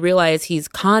up and they realize he's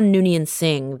Khan Noonien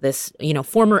Singh, this,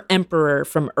 former emperor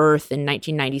from Earth in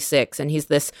 1996. And he's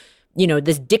this,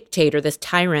 this dictator, this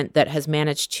tyrant that has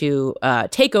managed to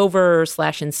take over /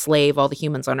 enslave all the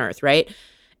humans on Earth, right?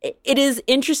 It is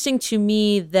interesting to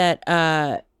me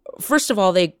that, first of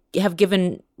all, they have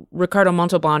given Ricardo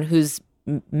Montalban, who's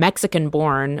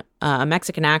Mexican-born, a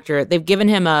Mexican actor, they've given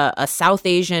him a South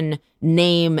Asian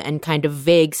name and kind of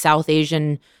vague South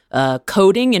Asian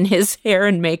coding in his hair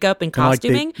and makeup and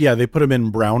costuming. They put him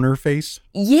in browner face.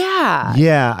 Yeah.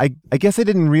 Yeah, I guess I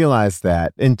didn't realize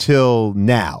that until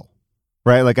now.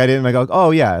 Right? I didn't go,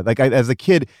 oh yeah. As a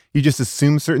kid, you just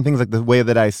assume certain things, the way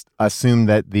that I assumed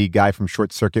that the guy from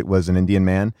Short Circuit was an Indian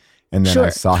man. And then I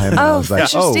saw him and I was like,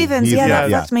 Fisher Stevens. That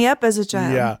fucked me up as a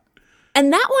child. Yeah.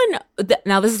 And that one,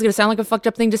 now this is going to sound like a fucked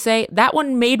up thing to say, that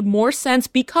one made more sense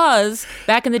because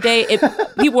back in the day,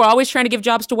 people were always trying to give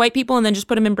jobs to white people and then just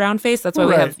put them in brown face. That's why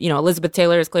we have, Elizabeth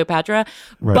Taylor as Cleopatra.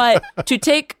 Right. But to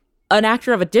take an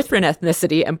actor of a different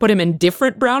ethnicity and put him in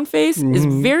different brown face is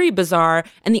very bizarre.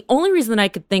 And the only reason that I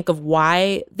could think of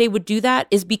why they would do that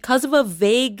is because of a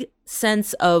vague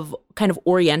sense of kind of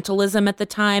Orientalism at the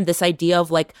time, this idea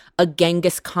of a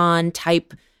Genghis Khan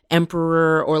type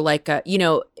emperor or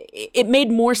it made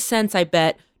more sense, I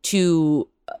bet, to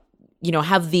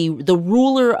have the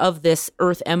ruler of this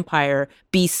Earth empire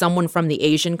be someone from the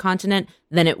Asian continent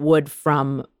than it would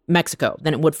from Mexico,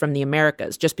 than it would from the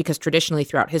Americas, just because traditionally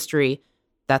throughout history,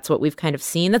 that's what we've kind of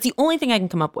seen. That's the only thing I can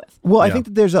come up with. Well, I think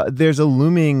that there's a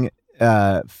looming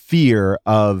fear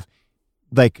of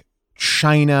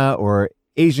China or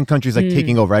Asian countries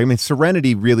taking over. I mean,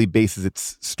 Serenity really bases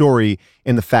its story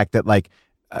in the fact that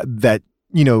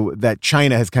that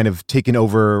China has kind of taken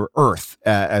over Earth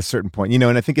at a certain point,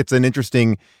 and I think it's an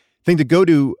interesting thing to go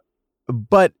to,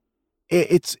 but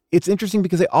it's interesting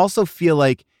because I also feel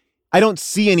like I don't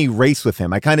see any race with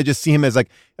him. I kind of just see him as like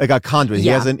a conduit.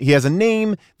 Yeah. He has a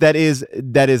name that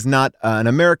is not an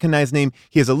Americanized name.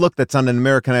 He has a look that's not an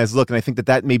Americanized look, and I think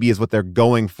that maybe is what they're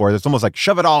going for. It's almost like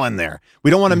shove it all in there.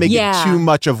 We don't want to make it too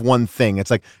much of one thing.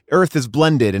 It's like Earth is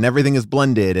blended and everything is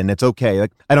blended and it's okay.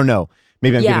 Like I don't know.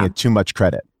 Maybe I'm giving it too much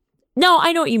credit. No,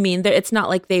 I know what you mean. It's not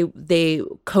like they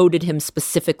coded him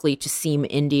specifically to seem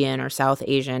Indian or South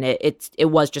Asian. It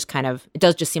was just kind of, it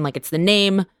does just seem like it's the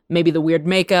name, maybe the weird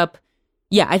makeup.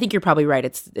 Yeah, I think you're probably right.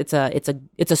 It's a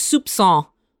soupçon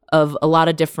of a lot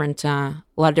of different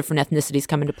ethnicities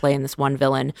come into play in this one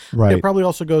villain. Right. It probably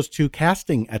also goes to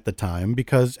casting at the time,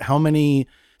 because how many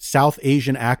South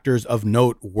Asian actors of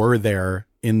note were there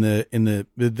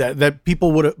that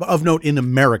people would have of note in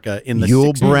America in the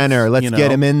Yul 60s, Brynner. Let's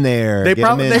get him in there. They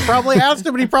probably asked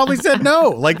him, and he probably said no.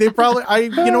 Like you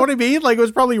know what I mean? Like it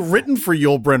was probably written for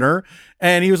Yul Brynner,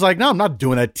 and he was like, "No, I'm not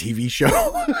doing a TV show."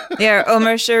 Yeah,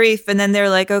 Omar Sharif, and then they're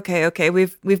like, "Okay,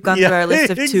 we've gone through our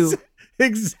list of two."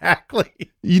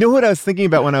 Exactly. You know what I was thinking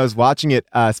about when I was watching it,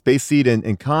 Space Seed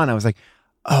and Qanon? I was like,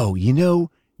 oh,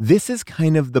 this is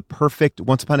kind of the perfect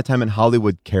Once Upon a Time in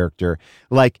Hollywood character.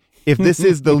 Like, if this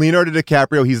is the Leonardo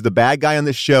DiCaprio, he's the bad guy on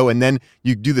this show, and then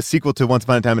you do the sequel to Once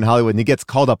Upon a Time in Hollywood, and he gets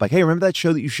called up like, hey, remember that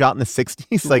show that you shot in the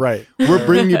 60s? Like, right. We're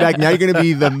bringing you back. Now you're going to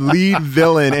be the lead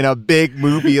villain in a big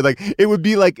movie. Like, it would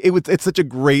be like, it's such a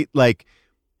great, like,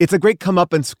 it's a great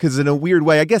comeuppance because in a weird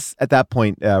way, I guess at that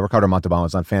point, Ricardo Montalban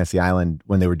was on Fantasy Island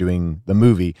when they were doing the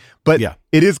movie. But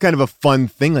it is kind of a fun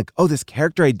thing. Like, oh, this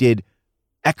character I did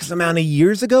X amount of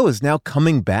years ago is now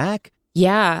coming back.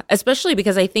 Yeah, especially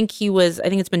because I think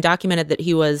it's been documented that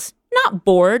he was not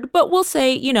bored, but we'll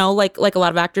say, like a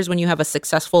lot of actors, when you have a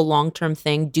successful long-term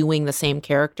thing doing the same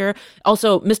character.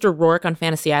 Also, Mr. Rourke on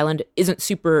Fantasy Island isn't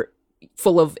super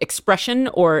full of expression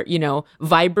or,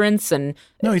 vibrance. And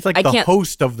no, he's like the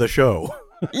host of the show.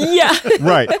 Yeah.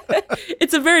 Right.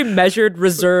 It's a very measured,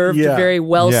 reserved, very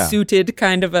well-suited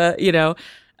kind of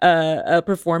a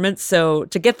performance. So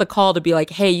to get the call to be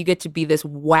like, hey, you get to be this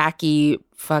wacky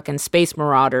fucking space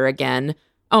marauder again.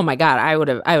 Oh my God, I would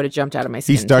have jumped out of my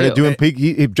skin. He started doing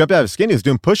he jumped out of his skin. He was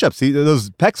doing push-ups. Those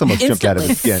pecs almost jumped out of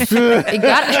his skin.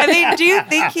 I mean, do you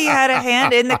think he had a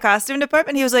hand in the costume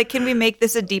department? He was like, "Can we make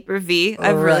this a deeper V?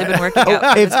 I've really been working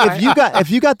out." If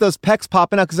you got those pecs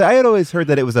popping out, because I had always heard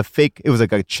that it was a fake. It was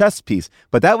like a chest piece,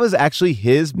 but that was actually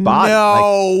his body.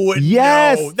 No,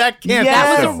 yes, no, that can't.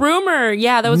 That was a rumor.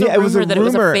 Yeah, that was a rumor that it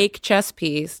was a fake chest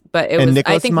piece. But it was.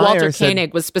 I think Walter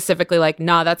Koenig was specifically like,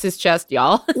 "Nah, that's his chest,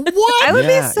 y'all." What? I would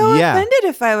be so offended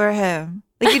if I were him.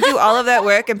 Like, you do all of that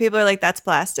work and people are like, that's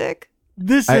plastic.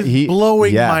 This is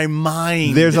blowing my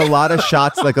mind. There's a lot of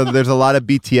shots, there's a lot of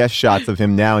BTS shots of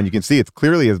him now, and you can see it's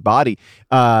clearly his body.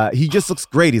 He just looks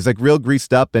great. He's like real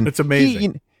greased up, and it's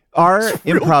amazing. Our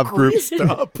improv group,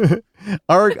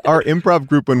 our improv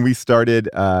group when we started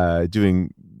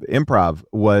doing improv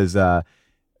was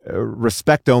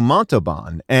Respecto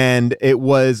Montalban, and it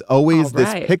was always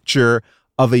this picture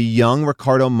of a young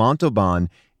Ricardo Montalban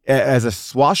as a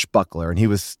swashbuckler, and he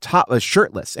was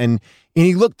shirtless, and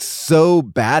he looked so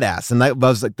badass, and that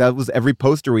was every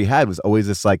poster we had was always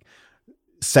this like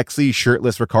sexy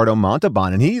shirtless Ricardo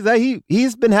Montalban, and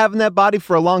he's been having that body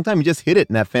for a long time. He just hit it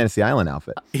in that Fantasy Island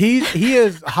outfit. He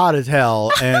is hot as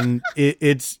hell, and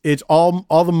it's all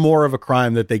the more of a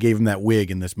crime that they gave him that wig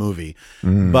in this movie.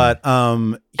 But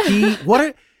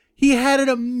he had an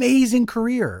amazing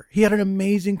career. He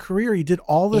did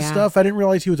all this stuff. I didn't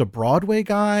realize he was a Broadway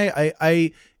guy.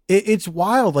 It's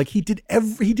wild. Like he did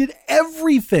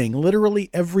everything, literally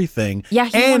everything. Yeah,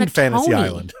 he and won a Fantasy Tawny.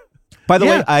 Island. By the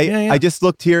way, I just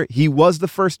looked here. He was the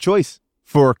first choice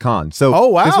for Khan. So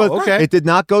okay. It did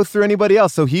not go through anybody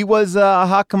else. So he was a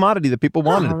hot commodity that people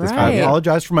wanted at this time. I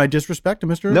apologize for my disrespect to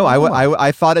Mr. No,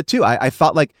 I thought it too. I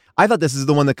thought this is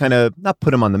the one that kind of not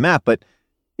put him on the map, but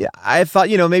yeah, I thought,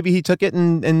 maybe he took it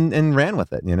and ran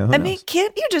with it, I mean,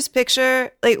 can't you just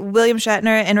picture like William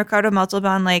Shatner and Ricardo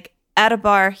Montalban like at a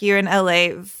bar here in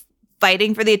LA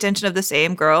fighting for the attention of the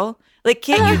same girl? Like,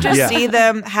 can't you just see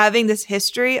them having this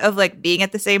history of like being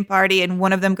at the same party and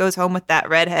one of them goes home with that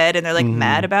redhead and they're like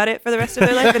mad about it for the rest of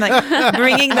their life and like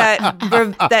bringing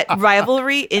that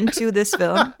rivalry into this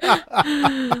film?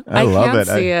 I can't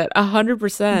see it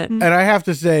 100%. And I have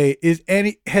to say,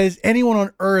 has anyone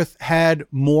on earth had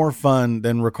more fun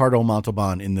than Ricardo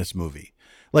Montalban in this movie?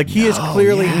 Like he is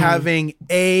clearly having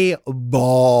a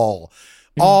ball.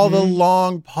 All the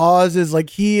long pauses, like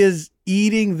he is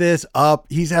eating this up.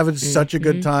 He's having such a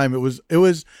good time. It was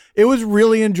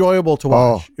really enjoyable to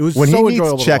watch. It was when so he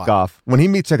enjoyable meets to watch. Chekhov. When he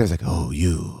meets Chekhov, he's like,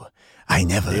 "Oh, I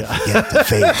never forget the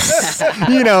face."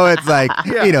 It's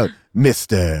like,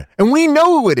 Mister, and we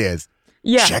know who it is.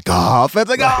 Yeah. Chekhov. It's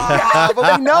like,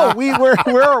 but we know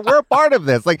we're a part of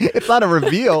this. Like, it's not a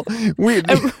reveal. We're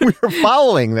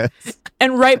following this.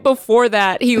 And right before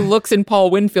that, he looks in Paul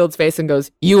Winfield's face and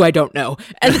goes, "You, I don't know."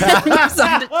 And then moves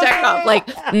on to Chekhov. Like,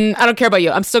 I don't care about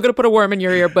you. I'm still going to put a worm in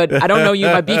your ear, but I don't know you.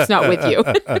 My beef's not with you.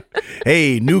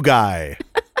 Hey, new guy.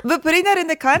 But putting that in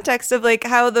the context of like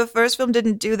how the first film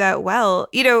didn't do that well,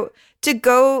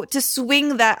 to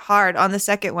swing that hard on the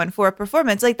second one for a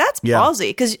performance, like that's ballsy.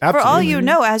 Because for all you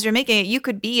know, as you're making it, you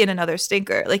could be in another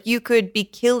stinker. Like you could be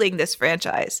killing this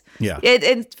franchise. Yeah.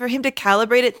 And for him to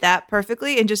calibrate it that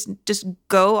perfectly and just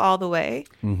go all the way.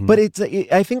 But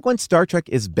I think when Star Trek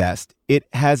is best, it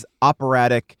has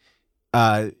operatic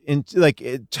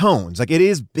tones. Like, it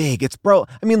is big. It's bro.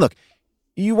 I mean, look,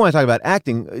 you want to talk about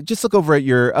acting? Just look over at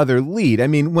your other lead. I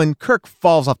mean, when Kirk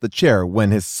falls off the chair when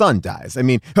his son dies, I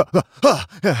mean, he goes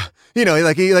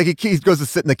to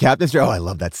sit in the captain's chair. Oh, I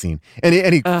love that scene.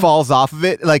 And he falls off of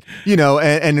it, like,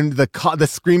 and the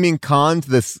screaming con to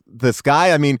this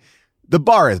guy. I mean, the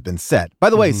bar has been set. By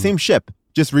the way, same ship,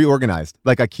 just reorganized,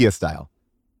 like IKEA style.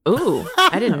 Ooh,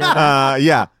 I didn't know that.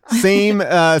 Yeah,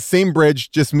 same bridge,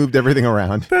 just moved everything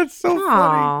around. That's so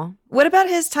funny. What about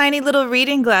his tiny little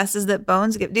reading glasses that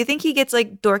Bones gives? Do you think he gets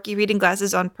like dorky reading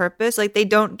glasses on purpose? Like they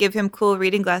don't give him cool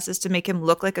reading glasses to make him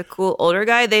look like a cool older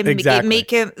guy. They make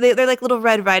him. They're like little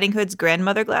Red Riding Hood's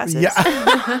grandmother glasses. Yeah.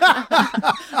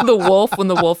 The wolf when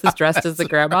the wolf is dressed as the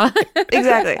grandma.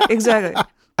 Exactly.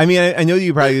 I mean, I know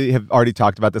you probably have already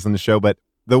talked about this on the show, but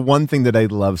the one thing that I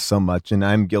love so much, and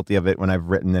I'm guilty of it when I've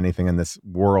written anything in this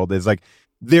world, is like,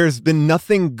 there's been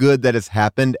nothing good that has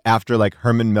happened after like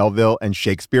Herman Melville and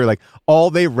Shakespeare. Like all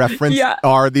they reference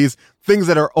are these things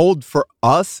that are old for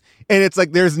us. And it's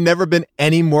like, there's never been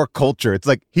any more culture. It's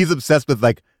like, he's obsessed with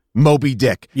like Moby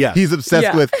Dick. Yeah. He's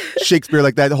obsessed with Shakespeare,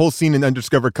 like that whole scene in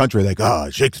Undiscovered Country, like,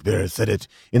 Shakespeare said it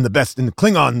in the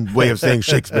Klingon way of saying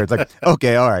Shakespeare. It's like,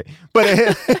 okay, all right.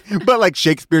 But like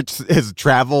Shakespeare has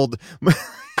traveled.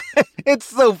 It's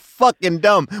so fucking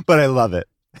dumb, but I love it.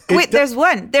 Wait, there's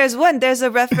one. There's a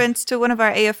reference to one of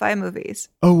our AFI movies.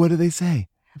 Oh, what do they say?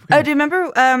 Do you remember?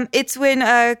 It's when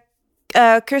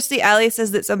Kirstie Alley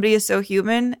says that somebody is so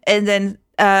human, and then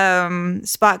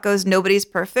Spock goes, "Nobody's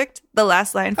perfect." The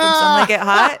last line from "Some Like It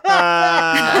Hot."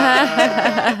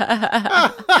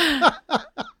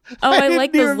 I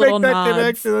like those little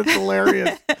nods. That's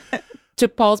hilarious. To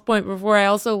Paul's point before, I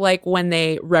also like when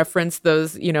they reference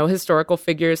those, historical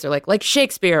figures. They're like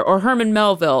Shakespeare or Herman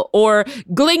Melville or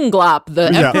Glinglop,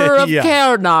 the Emperor of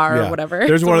Karnar or whatever.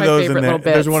 There's one of those in there.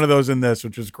 There's one of those in this,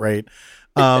 which is great.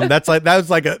 That's like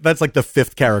the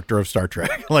fifth character of Star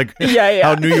Trek. Like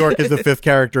how New York is the fifth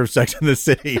character of Sex and the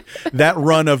City. That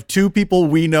run of two people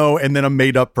we know and then a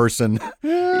made up person.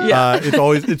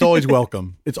 It's always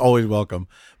welcome. It's always welcome.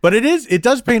 But it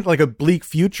does paint like a bleak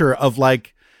future of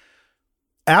like,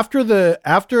 after the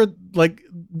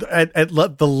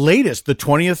latest, the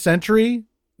 20th century,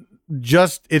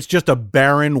 it's just a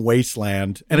barren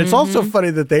wasteland. And it's also funny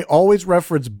that they always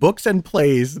reference books and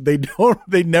plays. They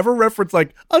never reference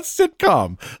like a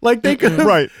sitcom. Like they could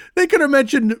have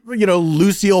mentioned,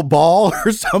 Lucille Ball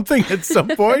or something at some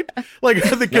point. Like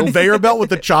the conveyor belt with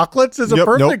the chocolates is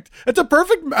it's a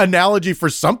perfect analogy for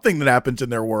something that happens in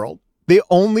their world. They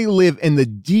only live in the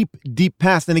deep, deep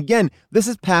past. And again, this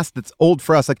is past that's old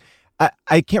for us. Like,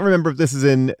 I can't remember if this is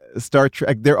in Star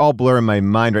Trek. They're all blur in my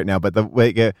mind right now. But the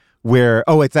way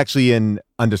it's actually in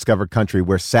Undiscovered Country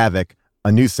where Saavik,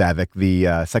 a new Saavik,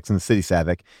 the Sex and the City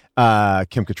Saavik,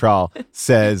 Kim Cattrall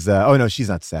says, oh, no, she's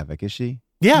not Saavik, is she?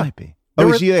 Yeah. She might be.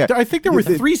 I think there were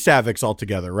three Saviks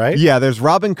altogether, right? Yeah, there's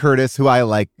Robin Curtis, who I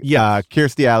like. Yeah.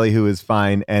 Kirstie Alley, who is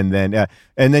fine. And then, I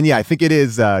think it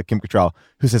is Kim Cattrall,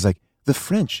 who says, like, the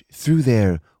French threw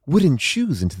their wooden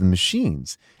shoes into the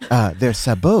machines, their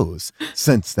sabots,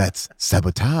 since that's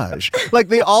sabotage. Like,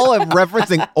 they all are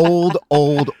referencing old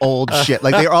shit.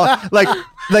 Like, they're all, like,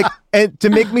 and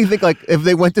to make me think, like, if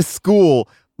they went to school,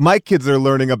 my kids are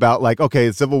learning about, like,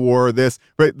 okay, Civil War, this,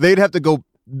 right? They'd have to go,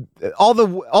 all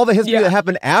the history that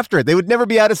happened after it, they would never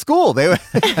be out of school. They'd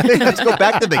have to go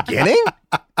back to the beginning?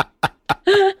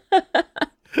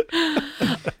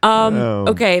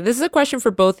 Okay, this is a question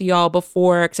for both of y'all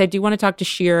because I do want to talk to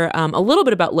Scheer a little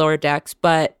bit about Lower Decks,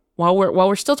 but while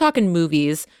we're still talking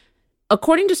movies,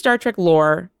 according to Star Trek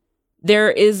lore, there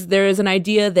is an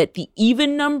idea that the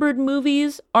even numbered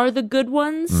movies are the good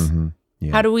ones. Mm-hmm.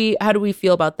 Yeah. How do we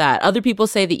feel about that? Other people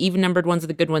say the even numbered ones are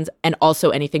the good ones, and also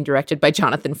anything directed by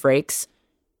Jonathan Frakes.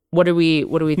 What do we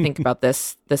think about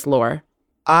this lore?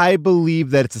 I believe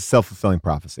that it's a self-fulfilling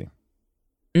prophecy.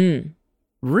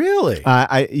 Really?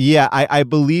 I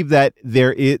believe that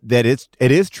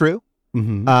it is true.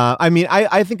 Mm-hmm. I mean,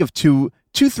 I think of 2,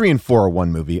 3, and 4 are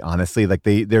one movie. Honestly, like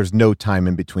there's no time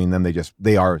in between them.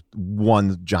 They are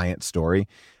one giant story.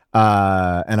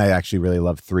 And I actually really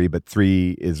love 3, but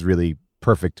 3 is really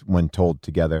perfect when told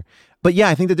together. But yeah,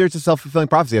 I think that there's a self-fulfilling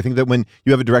prophecy. I think that when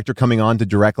you have a director coming on to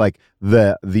direct like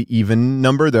the even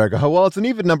number, they're like, oh, well, it's an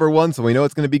even number one, so we know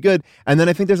it's going to be good. And then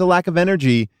I think there's a lack of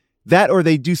energy. That or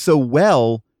they do so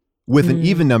well with an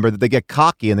even number that they get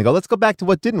cocky and they go, let's go back to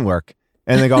what didn't work.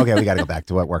 And they go, okay, we got to go back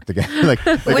to what worked again. like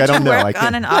Would I don't you know. work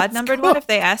on an odd numbered one if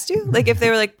they asked you? Like if they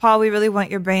were like, Paul, we really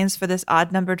want your brains for this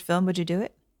odd numbered film, would you do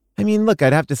it? I mean, look,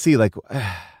 I'd have to see like,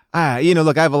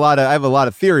 look, I have a lot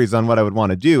of theories on what I would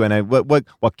want to do, and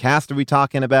what cast are we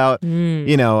talking about? Are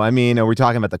we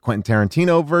talking about the Quentin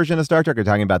Tarantino version of Star Trek? Are we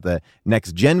talking about the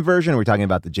next gen version? Are we talking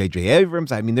about the J.J.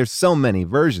 Abrams? I mean, there's so many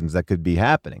versions that could be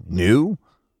happening. New?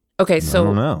 Okay,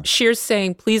 so Scheer's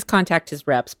saying, please contact his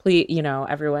reps. Please,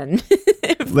 everyone.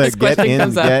 Get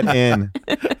in.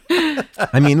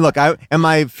 I mean, look, am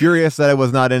I furious that I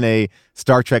was not in a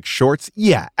Star Trek shorts?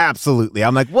 Yeah, absolutely.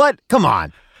 I'm like, what? Come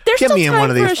on. Get me in one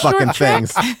of these fucking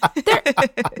things.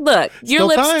 Look,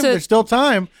 there's still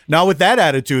time. Not with that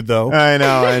attitude, though. I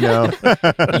know.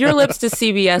 Your lips to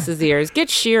CBS's ears. Get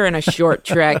Scheer in a short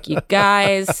trek, you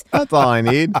guys. That's all I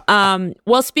need.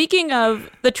 Well, speaking of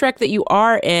the trek that you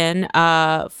are in,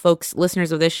 folks,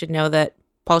 listeners of this should know that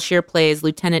Paul Scheer plays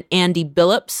Lieutenant Andy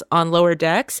Billups on Lower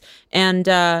Decks,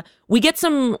 and we get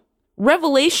some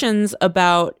revelations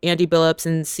about Andy Billups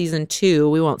in season 2.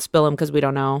 We won't spill them because we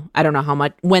don't know. I don't know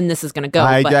when this is going to go.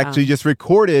 I actually just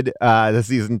recorded the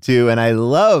season 2, and I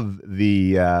love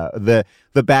the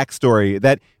backstory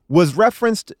that was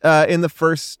referenced in the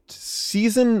first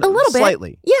season a little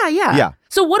slightly. Bit. Yeah.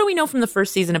 So what do we know from the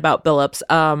first season about Billups?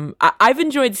 I've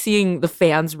enjoyed seeing the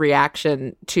fans'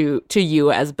 reaction to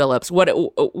you as Billups.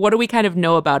 What do we kind of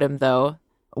know about him, though?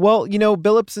 Well,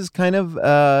 Billups is kind of,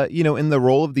 in the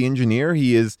role of the engineer.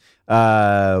 He is,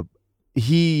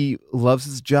 he loves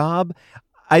his job.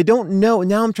 I don't know.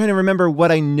 Now I'm trying to remember what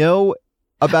I know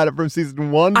about it from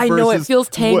season 1. I know it feels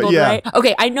tangled, right?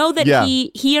 Okay, I know that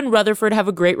he and Rutherford have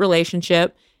a great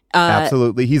relationship.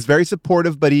 Absolutely. He's very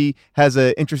supportive, but he has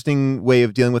an interesting way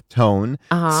of dealing with tone.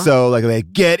 So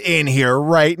like, get in here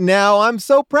right now. I'm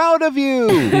so proud of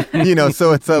you.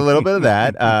 So it's a little bit of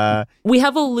that. We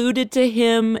have alluded to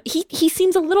him. He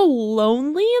seems a little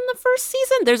lonely in the first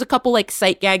season. There's a couple like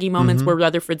sight gaggy moments where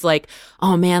Rutherford's like,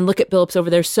 oh man, look at Billups over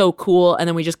there. So cool. And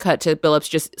then we just cut to Billups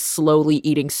just slowly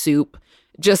eating soup.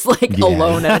 Just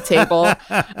alone at a table.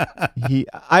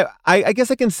 I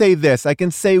guess I can say this. I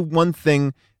can say one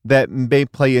thing that may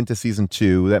play into season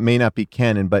 2 that may not be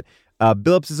canon, but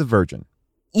Billups is a virgin.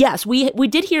 Yes, we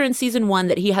did hear in season 1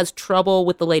 that he has trouble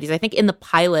with the ladies. I think in the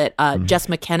pilot, Jess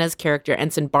McKenna's character,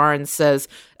 Ensign Barnes, says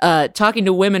talking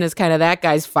to women is kind of that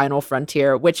guy's final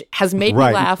frontier, which has made me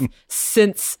laugh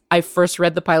since I first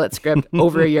read the pilot script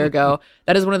over a year ago.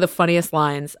 That is one of the funniest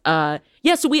lines. So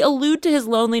we allude to his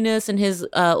loneliness and his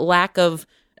lack of,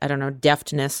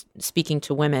 deftness speaking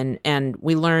to women, and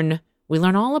we learn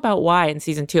all about why in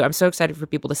season 2. I'm so excited for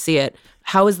people to see it.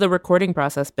 How has the recording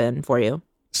process been for you?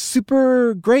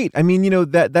 Super great. I mean,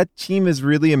 that team is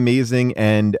really amazing,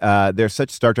 and they're such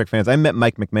Star Trek fans. I met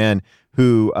Mike McMahon,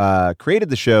 who created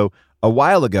the show a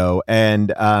while ago,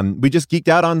 and we just geeked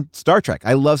out on Star Trek.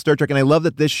 I love Star Trek, and I love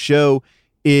that this show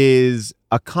is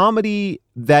a comedy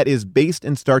that is based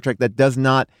in Star Trek that does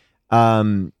not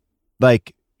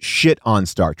shit on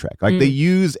Star Trek. They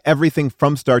use everything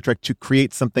from Star Trek to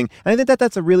create something. And I think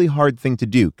that's a really hard thing to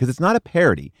do because it's not a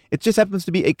parody. It just happens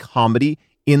to be a comedy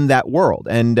in that world.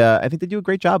 And I think they do a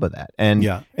great job of that. And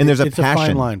and there's it's passion. a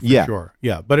fine line for sure.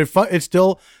 Yeah. But it's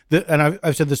still, and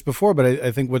I've said this before, but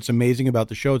I think what's amazing about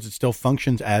the show is it still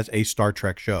functions as a Star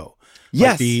Trek show.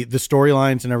 Yes. The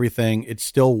storylines and everything, it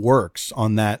still works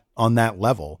on that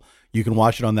level. You can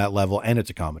watch it on that level, and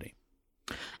it's a comedy.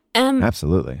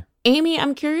 Absolutely. Amy,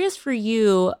 I'm curious for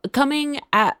you, coming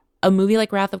at a movie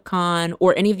like Wrath of Khan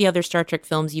or any of the other Star Trek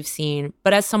films you've seen,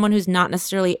 but as someone who's not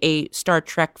necessarily a Star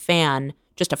Trek fan,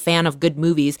 just a fan of good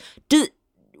movies,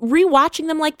 rewatching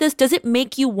them like this, does it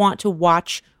make you want to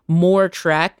watch more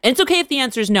Trek? And it's okay if the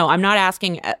answer is no. I'm not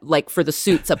asking for the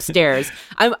suits upstairs.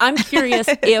 I'm curious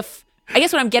if, I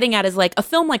guess what I'm getting at is a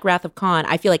film like Wrath of Khan,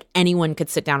 I feel like anyone could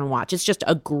sit down and watch. It's just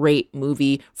a great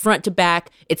movie, front to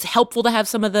back. It's helpful to have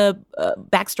some of the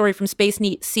backstory from Space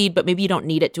Seed, but maybe you don't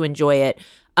need it to enjoy it.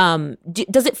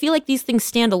 Does it feel like these things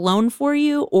stand alone for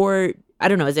you? Or, I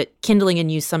don't know, is it kindling in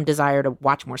you some desire to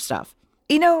watch more stuff?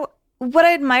 What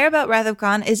I admire about Wrath of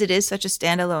Khan is it is such a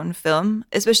standalone film,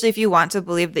 especially if you want to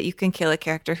believe that you can kill a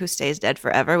character who stays dead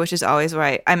forever, which is always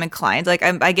where I'm inclined.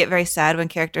 I get very sad when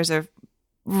characters are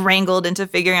wrangled into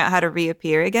figuring out how to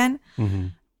reappear again.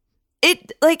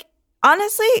 It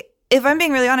honestly, if I'm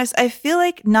being really honest, I feel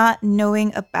like not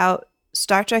knowing about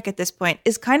Star Trek at this point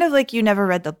is kind of like you never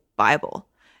read the Bible.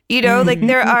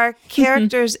 There are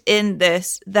characters in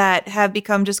this that have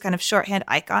become just kind of shorthand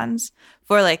icons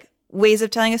for ways of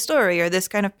telling a story or this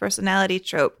kind of personality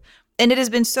trope. And it has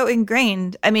been so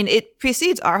ingrained. I mean, it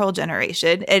precedes our whole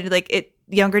generation, and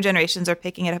younger generations are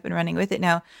picking it up and running with it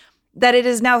now, that it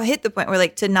has now hit the point where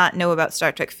to not know about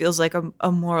Star Trek feels like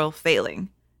a moral failing.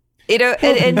 You know,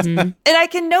 and I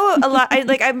can know a lot.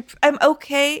 I'm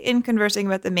okay in conversing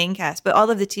about the main cast, but all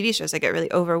of the TV shows I get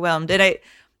really overwhelmed, and I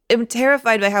am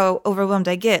terrified by how overwhelmed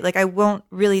I get. Like I won't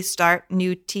really start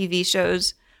new TV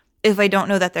shows if I don't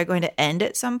know that they're going to end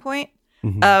at some point,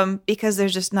 because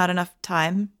there's just not enough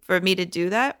time for me to do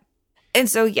that. And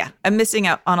so, yeah, I'm missing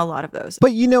out on a lot of those.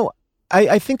 But, you know,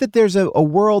 I think that there's a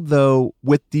world, though,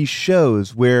 with these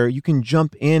shows where you can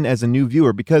jump in as a new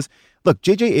viewer because, look,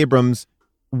 J.J. Abrams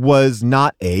was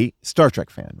not a Star Trek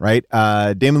fan, right?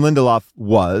 Damon Lindelof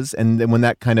was. And then when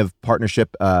that kind of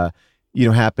partnership,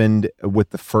 happened with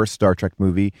the first Star Trek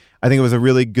movie, I think it was a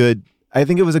good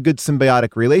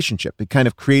symbiotic relationship. It kind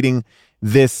of creating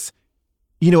this,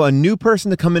 a new person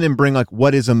to come in and bring like,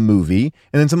 what is a movie?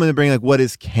 And then someone to bring like, what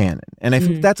is canon? And I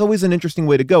think that's always an interesting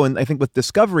way to go. And I think with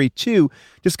Discovery too,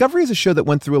 Discovery is a show that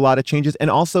went through a lot of changes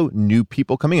and also new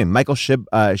people coming in. Michael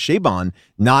Chabon,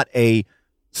 not a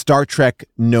Star Trek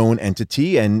known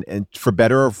entity and for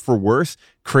better or for worse,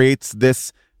 creates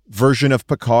this version of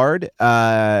Picard.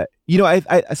 So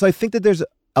I think that there's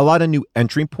a lot of new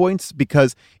entry points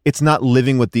because it's not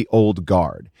living with the old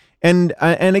guard. And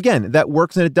again, that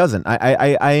works and it doesn't.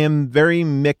 I am very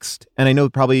mixed, and I know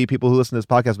probably people who listen to this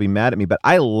podcast will be mad at me, but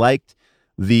I liked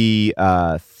the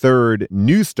third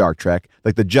new Star Trek,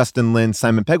 like the Justin Lin,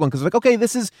 Simon Pegg one, because like, okay,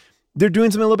 they're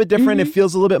doing something a little bit different. It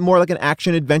feels a little bit more like an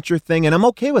action adventure thing, and I'm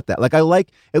okay with that. Like I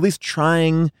like at least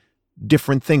trying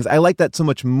different things. I like that so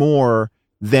much more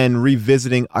than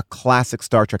revisiting a classic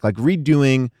Star Trek, like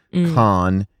redoing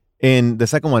Khan in the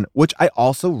second one, which I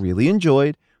also really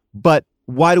enjoyed, but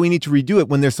why do we need to redo it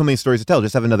when there's so many stories to tell?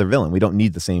 Just have another villain. We don't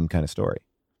need the same kind of story.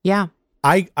 Yeah.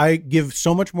 I give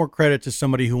so much more credit to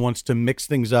somebody who wants to mix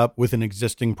things up with an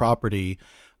existing property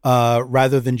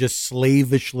rather than just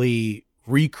slavishly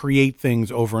recreate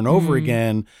things over and over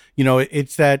again.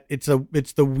 It's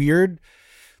the weird,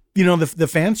 the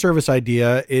fan service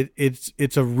idea.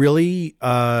 It's a really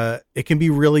it can be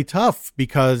really tough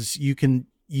because you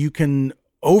can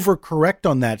overcorrect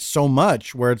on that so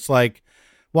much where it's like,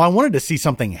 well, I wanted to see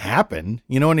something happen.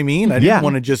 You know what I mean? I didn't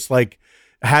want to just like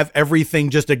have everything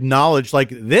just acknowledged, like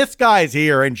this guy's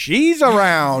here and she's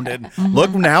around and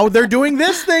look, now they're doing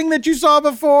this thing that you saw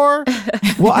before.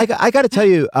 Well, I got to tell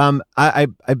you, I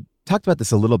talked about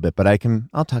this a little bit, but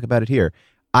I'll talk about it here.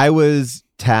 I was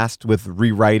tasked with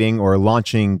rewriting or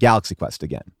launching Galaxy Quest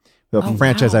again. The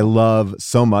franchise I love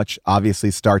so much,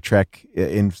 obviously Star Trek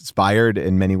inspired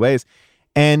in many ways.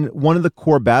 And one of the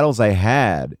core battles I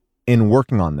had in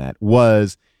working on that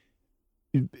was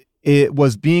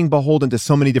being beholden to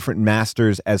so many different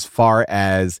masters as far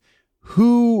as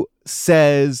who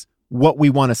says what we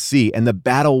want to see. And the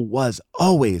battle was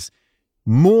always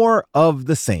more of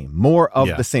the same.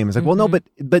 It's like, well, no, but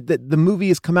the movie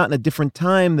has come out in a different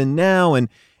time than now. And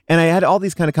I had all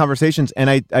these kind of conversations. And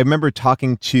I remember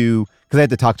talking to, because I had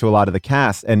to talk to a lot of the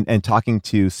cast and talking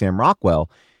to Sam Rockwell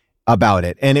about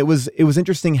it. And it was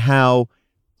interesting how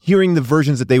hearing the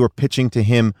versions that they were pitching to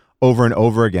him over and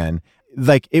over again,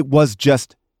 like it was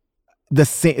just the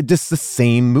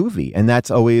same movie. And that's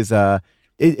always,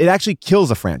 it actually kills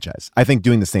a franchise, I think,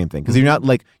 doing the same thing because you're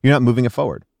not moving it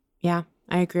forward. Yeah,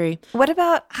 I agree. What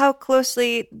about how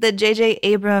closely the J.J.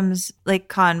 Abrams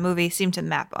Khan movie seemed to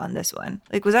map on this one?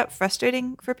 Like, was that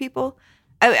frustrating for people?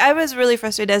 I was really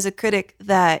frustrated as a critic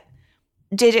that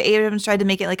J.J. Abrams tried to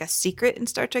make it like a secret in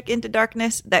Star Trek Into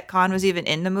Darkness that Khan was even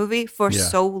in the movie for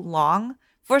so long.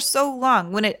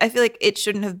 When I feel like it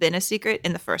shouldn't have been a secret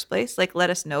in the first place. Like, let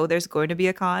us know there's going to be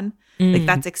a Khan. Like,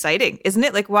 that's exciting, isn't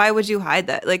it? Like, why would you hide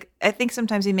that? Like, I think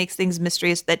sometimes he makes things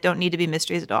mysteries that don't need to be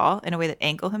mysteries at all in a way that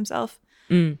angle himself.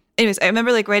 Anyways, I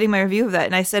remember writing my review of that,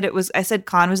 and I said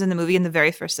Khan was in the movie in the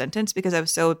very first sentence because I was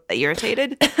so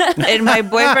irritated. And my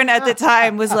boyfriend at the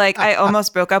time was like, I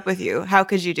almost broke up with you. How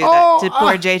could you do that to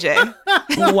poor JJ?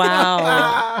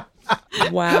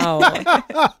 Wow.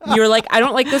 You're like, I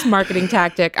don't like this marketing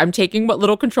tactic. I'm taking what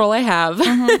little control I have.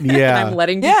 And I'm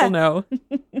letting people know.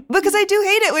 Because I do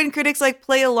hate it when critics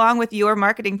play along with your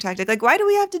marketing tactic. Like, why do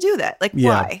we have to do that? Like,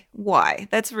 why?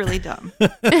 That's really dumb.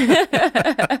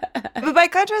 But by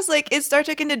contrast, in Star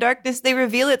Trek Into Darkness, they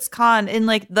reveal it's Khan in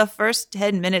the first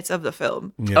 10 minutes of the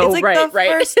film. Yeah. It's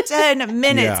first 10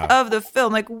 minutes of the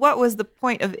film. Like, what was the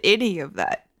point of any of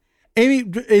that? Amy,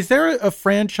 is there a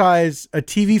franchise, a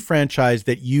TV franchise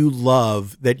that you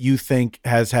love that you think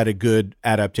has had a good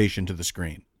adaptation to the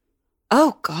screen?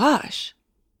 Oh, gosh.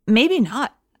 Maybe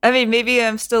not. I mean, maybe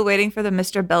I'm still waiting for the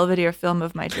Mr. Belvedere film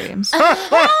of my dreams.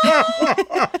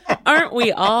 Aren't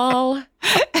we all?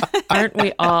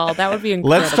 That would be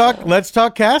incredible. Let's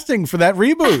talk casting for that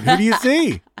reboot. Who do you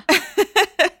see?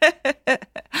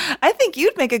 I think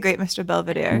you'd make a great Mr.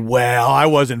 Belvedere. Well, I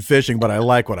wasn't fishing, but I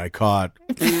like what I caught.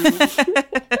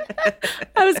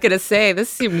 I was gonna say this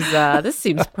seems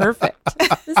perfect.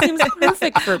 This seems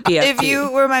perfect for PFT. If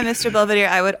you were my Mr. Belvedere,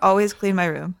 I would always clean my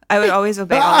room. I would always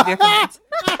obey all of your commands.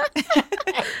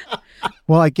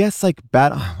 Well, I guess like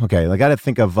okay, I got to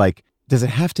think of like, does it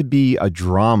have to be a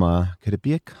drama? Could it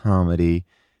be a comedy?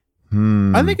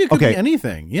 I think it could be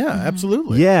anything. Yeah,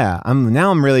 absolutely. Yeah,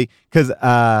 I'm really because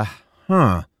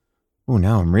Oh,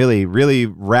 now I'm really, really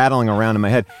rattling around in my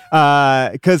head.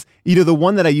 Because, the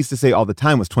one that I used to say all the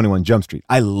time was 21 Jump Street.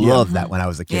 I loved that when I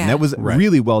was a kid. And that was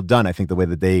really well done, I think, the way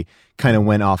that they kind of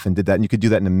went off and did that. And you could do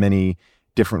that in many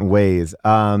different ways.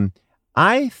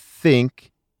 I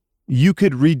think you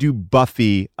could redo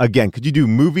Buffy again. Could you do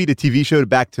movie to TV show to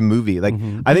back to movie? Like,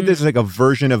 I think there's like a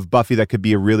version of Buffy that could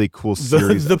be a really cool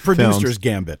series. The producer's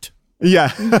gambit.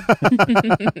 Yeah.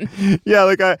 Yeah,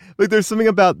 like there's something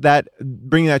about that,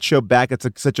 bringing that show back. It's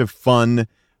such a fun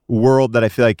world that I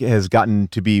feel like has gotten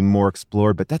to be more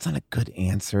explored, but that's not a good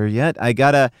answer yet. I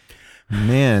gotta,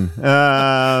 man.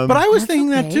 But I was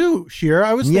thinking that too, Scheer.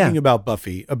 I was thinking about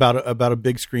Buffy, about a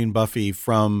big screen Buffy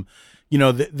from,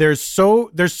 there's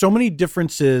so many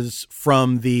differences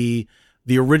from the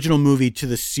original movie to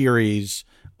the series.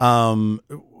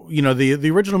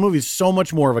 The original movie is so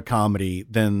much more of a comedy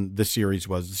than the series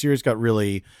was. The series got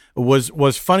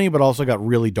was funny, but also got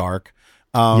really dark.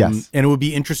 Yes. And it would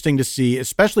be interesting to see,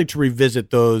 especially to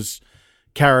revisit those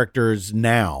characters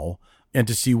now and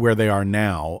to see where they are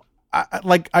now.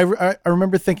 I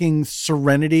remember thinking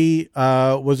Serenity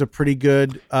was a pretty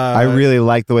good. I really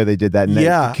like the way they did that. And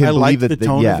I liked the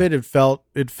tone of it. It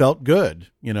felt good.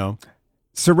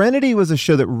 Serenity was a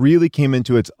show that really came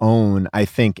into its own, I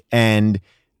think, and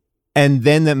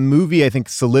then that movie, I think,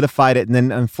 solidified it. And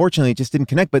then, unfortunately, it just didn't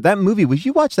connect. But that movie, if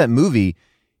you watch that movie,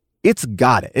 it's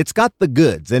got it. It's got the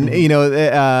goods, and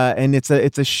and it's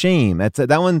a shame.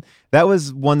 That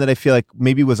was one that I feel like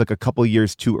maybe was like a couple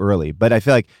years too early. But I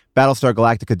feel like Battlestar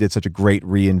Galactica did such a great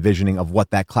re-envisioning of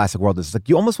what that classic world is. It's like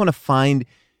you almost want to find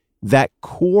that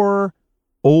core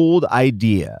old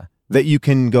idea that you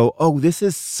can go, oh, this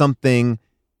is something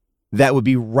that would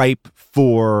be ripe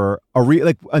for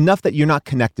enough that you're not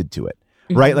connected to it,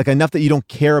 right? Like enough that you don't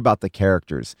care about the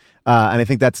characters. And I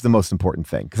think that's the most important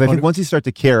thing. Because I think once you start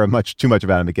to care too much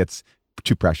about them, it gets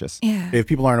too precious. Yeah. If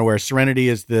people aren't aware, Serenity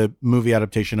is the movie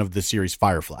adaptation of the series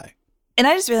Firefly. And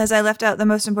I just realized I left out the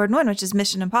most important one, which is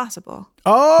Mission Impossible.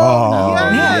 Oh,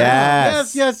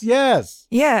 yes. Yes.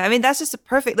 Yeah, I mean, that's just a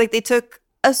perfect, they took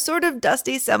a sort of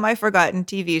dusty, semi-forgotten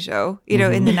TV show,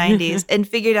 in the 90s and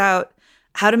figured out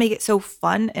how to make it so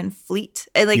fun and fleet.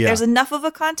 And there's enough of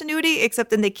a continuity, except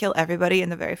then they kill everybody in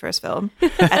the very first film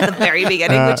at the very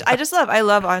beginning, which I just love. I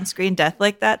love on-screen death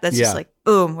like that. That's just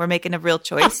boom, we're making a real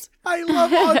choice. I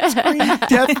love on-screen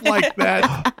death like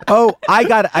that. Oh, I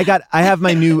have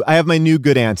my new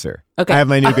good answer. Okay. I have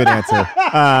my new good answer.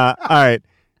 All right.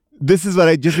 This is what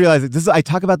I just realized. I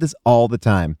talk about this all the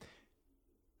time.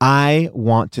 I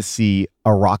want to see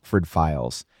a Rockford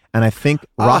Files. And I think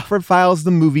Rockford Files,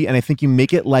 the movie, and I think you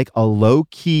make it like a low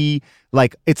key,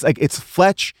 it's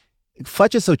Fletch.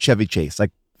 Fletch is so Chevy Chase.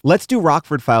 Like, let's do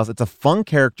Rockford Files. It's a fun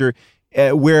character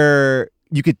where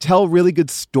you could tell really good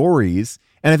stories.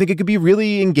 And I think it could be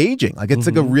really engaging. Like, it's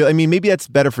like a real, maybe that's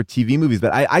better for TV movies,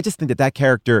 but I just think that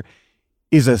character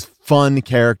is a fun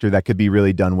character that could be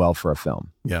really done well for a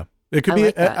film. Yeah. It could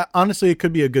be, honestly, it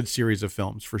could be a good series of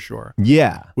films for sure.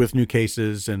 Yeah. With new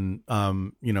cases and,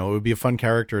 it would be a fun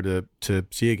character to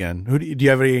see again. Do you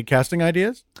have any casting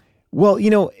ideas? Well,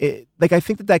 I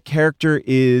think that character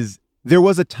there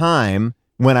was a time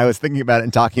when I was thinking about it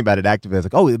and talking about it actively. I was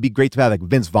like, oh, it'd be great to have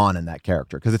Vince Vaughn in that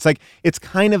character. Cause it's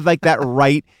kind of like that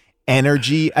right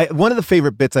energy. One of the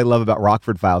favorite bits I love about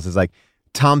Rockford Files is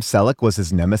Tom Selleck was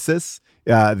his nemesis.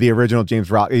 The original James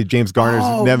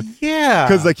Garner's nemesis. Yeah.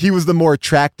 Because he was the more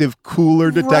attractive,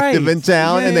 cooler detective in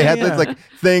town, and they had this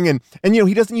thing, and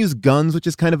he doesn't use guns, which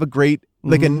is kind of a great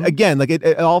and again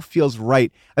it all feels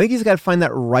right. I think he's got to find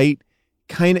that right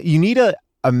kind of. You need a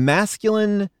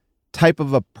masculine type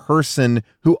of a person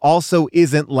who also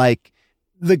isn't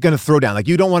they're gonna throw down.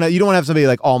 You don't want to have somebody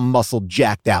all muscle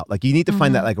jacked out. You need to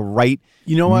find that right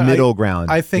middle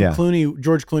ground. I think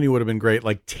George Clooney would have been great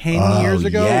 10 years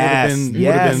ago. Yes, would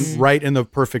have been right in the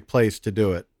perfect place to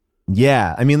do it.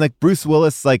 Yeah. Bruce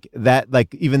Willis,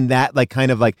 even that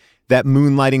kind of that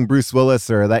moonlighting Bruce Willis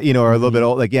or that, or a little bit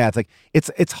old.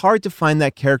 It's hard to find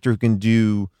that character who can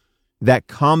do that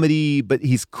comedy, but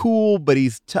he's cool, but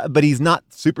he's not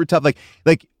super tough.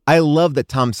 I love that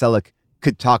Tom Selleck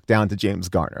could talk down to James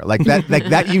Garner. Like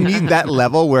that you need that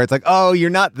level where it's like, oh, you're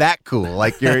not that cool.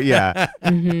 Like you're, yeah.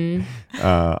 Mm-hmm.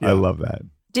 I love that.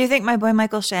 Do you think my boy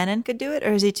Michael Shannon could do it,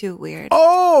 or is he too weird?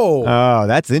 Oh,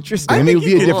 that's interesting. I think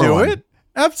he could do one. it.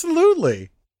 Absolutely.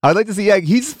 I'd like to see. Yeah,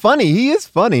 he's funny. He is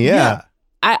funny. Yeah.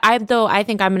 I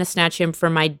think I'm going to snatch him for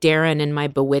my Darren in my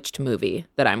Bewitched movie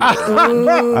that I'm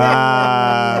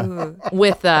writing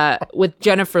with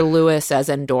Jennifer Lewis as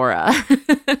Endora.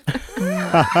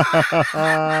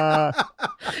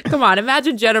 Come on,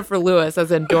 imagine Jennifer Lewis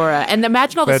as Endora, and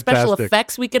imagine all the special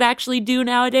effects we could actually do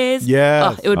nowadays.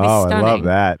 Yeah, it would be stunning. I love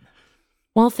that.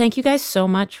 Well, thank you guys so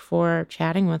much for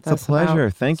chatting with us. It's a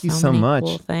pleasure. Thank you so many much.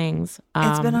 Cool things.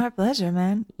 It's been our pleasure,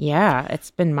 man. Yeah,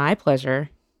 it's been my pleasure.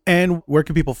 And where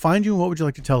can people find you, and what would you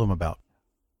like to tell them about?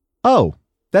 Oh,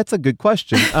 that's a good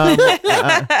question. Amy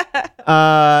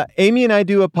and I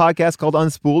do a podcast called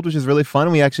Unspooled, which is really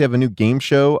fun. We actually have a new game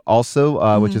show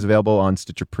also, which is available on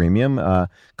Stitcher Premium,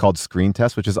 called Screen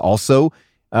Test, which is also,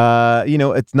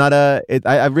 it's not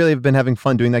I really have been having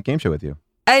fun doing that game show with you.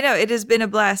 I know, it has been a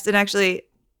blast. And actually,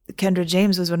 Kendra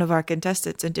James was one of our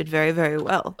contestants and did very, very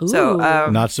well. Ooh. So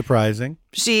not surprising.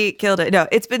 She killed it. No,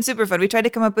 it's been super fun. We tried to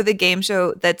come up with a game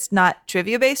show that's not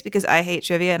trivia based because I hate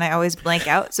trivia and I always blank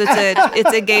out. So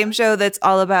it's a game show that's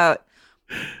all about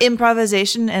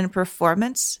improvisation and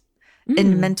performance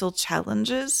and mental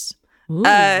challenges.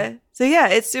 So yeah,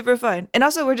 it's super fun. And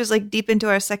also we're just like deep into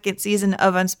our second season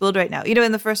of Unspooled right now.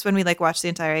 In the first one we like watched the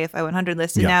entire AFI 100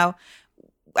 list, and now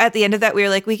at the end of that we were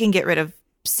like, we can get rid of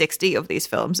 60 of these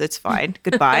films. It's fine.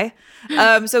 Goodbye.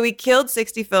 So we killed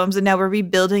 60 films, and now we're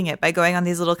rebuilding it by going on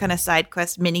these little kind of side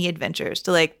quest mini adventures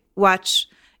to like watch,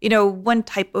 one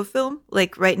type of film.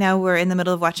 Like right now we're in the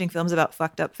middle of watching films about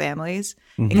fucked up families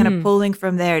and kind of pulling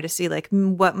from there to see like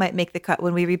what might make the cut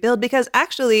when we rebuild, because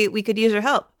actually we could use your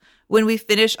help. When we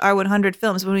finish our 100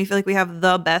 films, when we feel like we have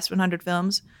the best 100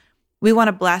 films, we want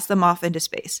to blast them off into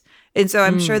space. And so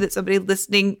I'm sure that somebody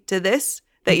listening to this,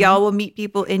 that y'all will meet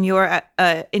people in your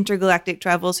intergalactic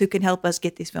travels who can help us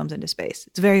get these films into space.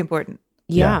 It's very important.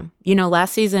 Yeah.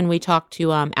 Last season we talked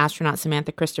to astronaut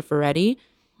Samantha Cristoforetti.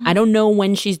 I don't know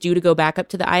when she's due to go back up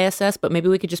to the ISS, but maybe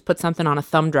we could just put something on a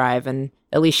thumb drive and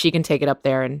at least she can take it up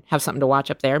there and have something to watch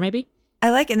up there, maybe. I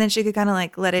like it. And then she could kind of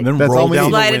like let it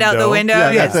slide it out the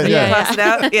window. Yeah, toss it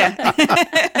out. Yeah.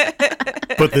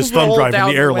 Put this thumb drive in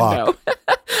the airlock.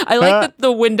 I like that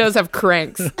the windows have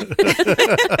cranks.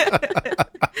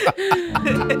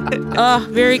 Oh,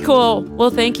 very cool.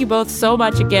 Well, thank you both so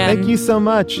much again. Thank you so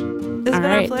much. It's been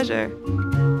our pleasure.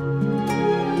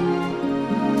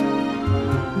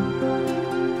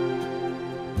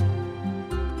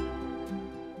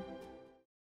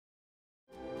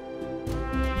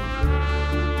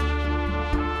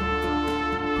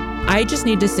 I just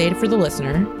need to say for the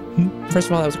listener, first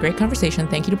of all, that was a great conversation.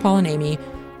 Thank you to Paul and Amy.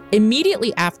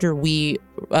 Immediately after we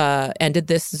ended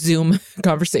this Zoom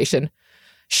conversation,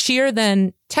 Scheer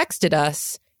then texted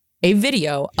us a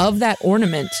video of that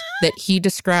ornament that he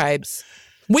describes,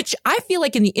 which I feel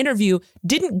like in the interview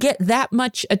didn't get that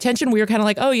much attention. We were kind of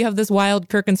like, oh, you have this wild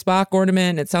Kirk and Spock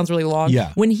ornament. It sounds really long.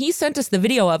 Yeah. When he sent us the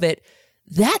video of it,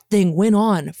 that thing went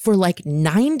on for like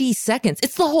 90 seconds.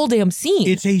 It's the whole damn scene.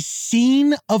 It's a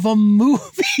scene of a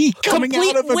movie coming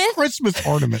Complete out of a with- Christmas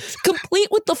ornament. Complete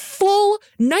with the full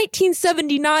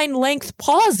 1979 length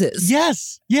pauses.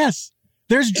 Yes.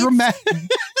 There's dramatic.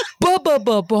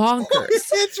 Bonkers.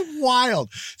 It's wild.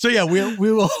 So yeah,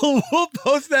 we'll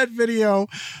post that video.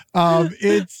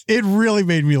 It really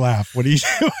made me laugh when he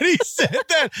said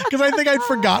that, because I think I'd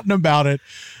forgotten about it.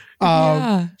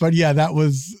 But yeah, that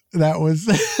was that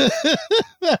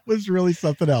was really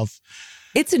something else.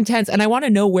 It's intense, and I want to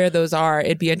know where those are.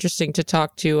 It'd be interesting to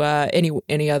talk to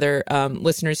any other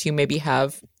listeners who maybe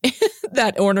have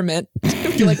that ornament.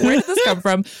 You're like, where did this come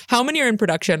from? How many are in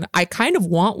production? I kind of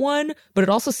want one, but it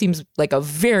also seems like a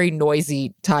very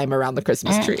noisy time around the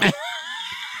Christmas tree.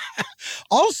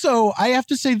 Also, I have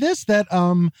to say this, that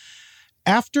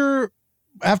after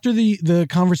the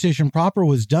conversation proper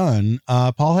was done,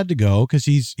 Paul had to go because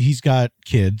he's got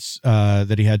kids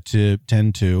that he had to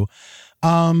tend to.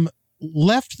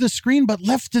 Left the screen, but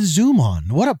left the Zoom on.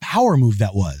 What a power move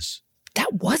that was.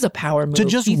 That was a power move. To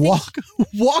just walk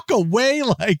away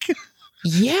like...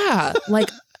 Yeah, like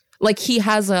he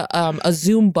has a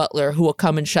Zoom butler who will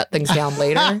come and shut things down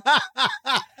later.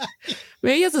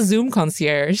 Maybe he has a Zoom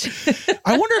concierge.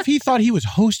 I wonder if he thought he was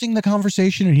hosting the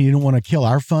conversation and he didn't want to kill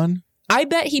our fun. I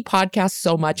bet he podcasts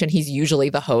so much and he's usually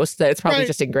the host that it's probably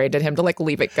just ingrained in him to like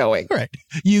leave it going. Right.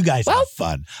 You guys have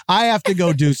fun. I have to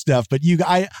go do stuff, but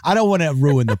I don't want to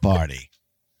ruin the party.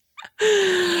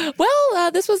 Well,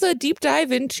 this was a deep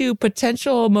dive into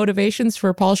potential motivations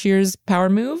for Paul Scheer's power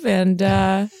move, and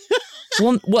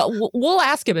we'll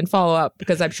ask him and follow up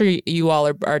because I'm sure you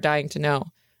all are dying to know.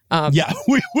 Yeah,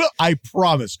 we will. I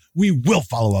promise we will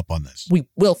follow up on this. We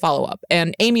will follow up.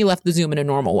 And Amy left the Zoom in a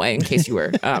normal way in case you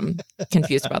were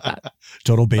confused about that.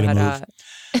 Total beta move.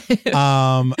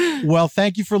 Well,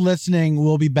 thank you for listening.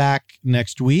 We'll be back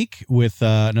next week with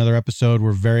another episode.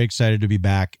 We're very excited to be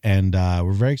back, and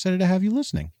we're very excited to have you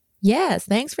listening. Yes,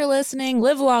 thanks for listening.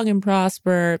 Live long and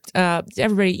prosper.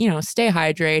 Everybody, stay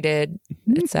hydrated,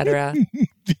 etc.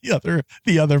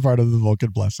 the other part of the Vulcan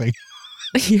blessing.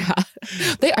 Yeah.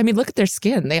 Look at their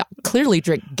skin. They clearly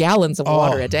drink gallons of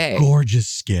water a day. Gorgeous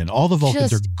skin. All the Vulcans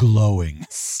just are glowing.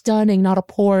 Stunning, not a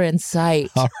pore in sight.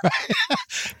 All right.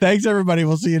 Thanks, everybody.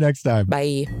 We'll see you next time.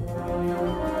 Bye.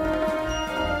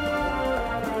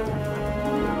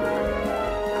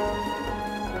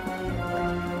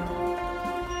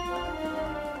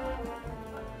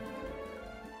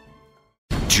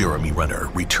 Jeremy Renner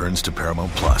returns to Paramount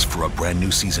Plus for a brand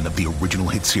new season of the original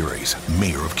hit series,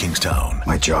 Mayor of Kingstown.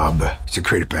 My job is to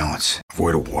create a balance,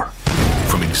 avoid a war.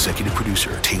 From executive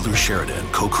producer Taylor Sheridan,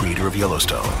 co-creator of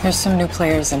Yellowstone. There's some new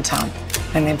players in town,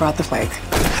 and they brought the plague.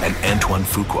 And Antoine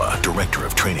Fuqua, director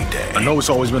of Training Day. I know it's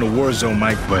always been a war zone,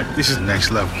 Mike, but this is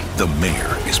next level. The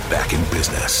mayor is back in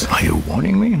business. Are you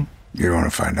warning me? You're going to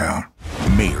find out.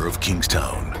 Mayor of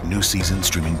Kingstown. New season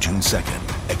streaming June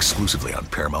 2nd, exclusively on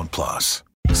Paramount Plus.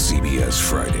 CBS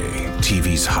Friday.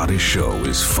 TV's hottest show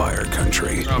is Fire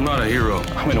Country. I'm not a hero.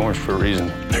 I'm in orange for a reason.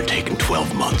 They're taking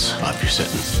 12 months off your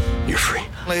sentence. You're free.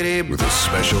 Lady, with a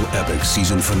special epic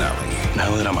season finale.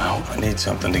 Now that I'm out, I need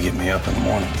something to get me up in the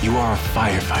morning. You are a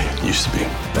firefighter. Used to be.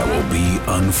 That will be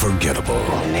unforgettable.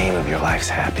 In the name of your life's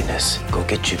happiness, go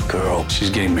get your girl. She's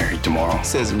getting married tomorrow.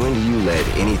 Since when do you let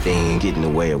anything get in the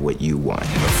way of what you want? The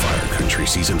Fire Country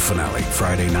season finale,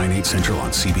 Friday, 9/8 Central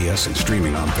on CBS and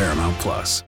streaming on Paramount Plus.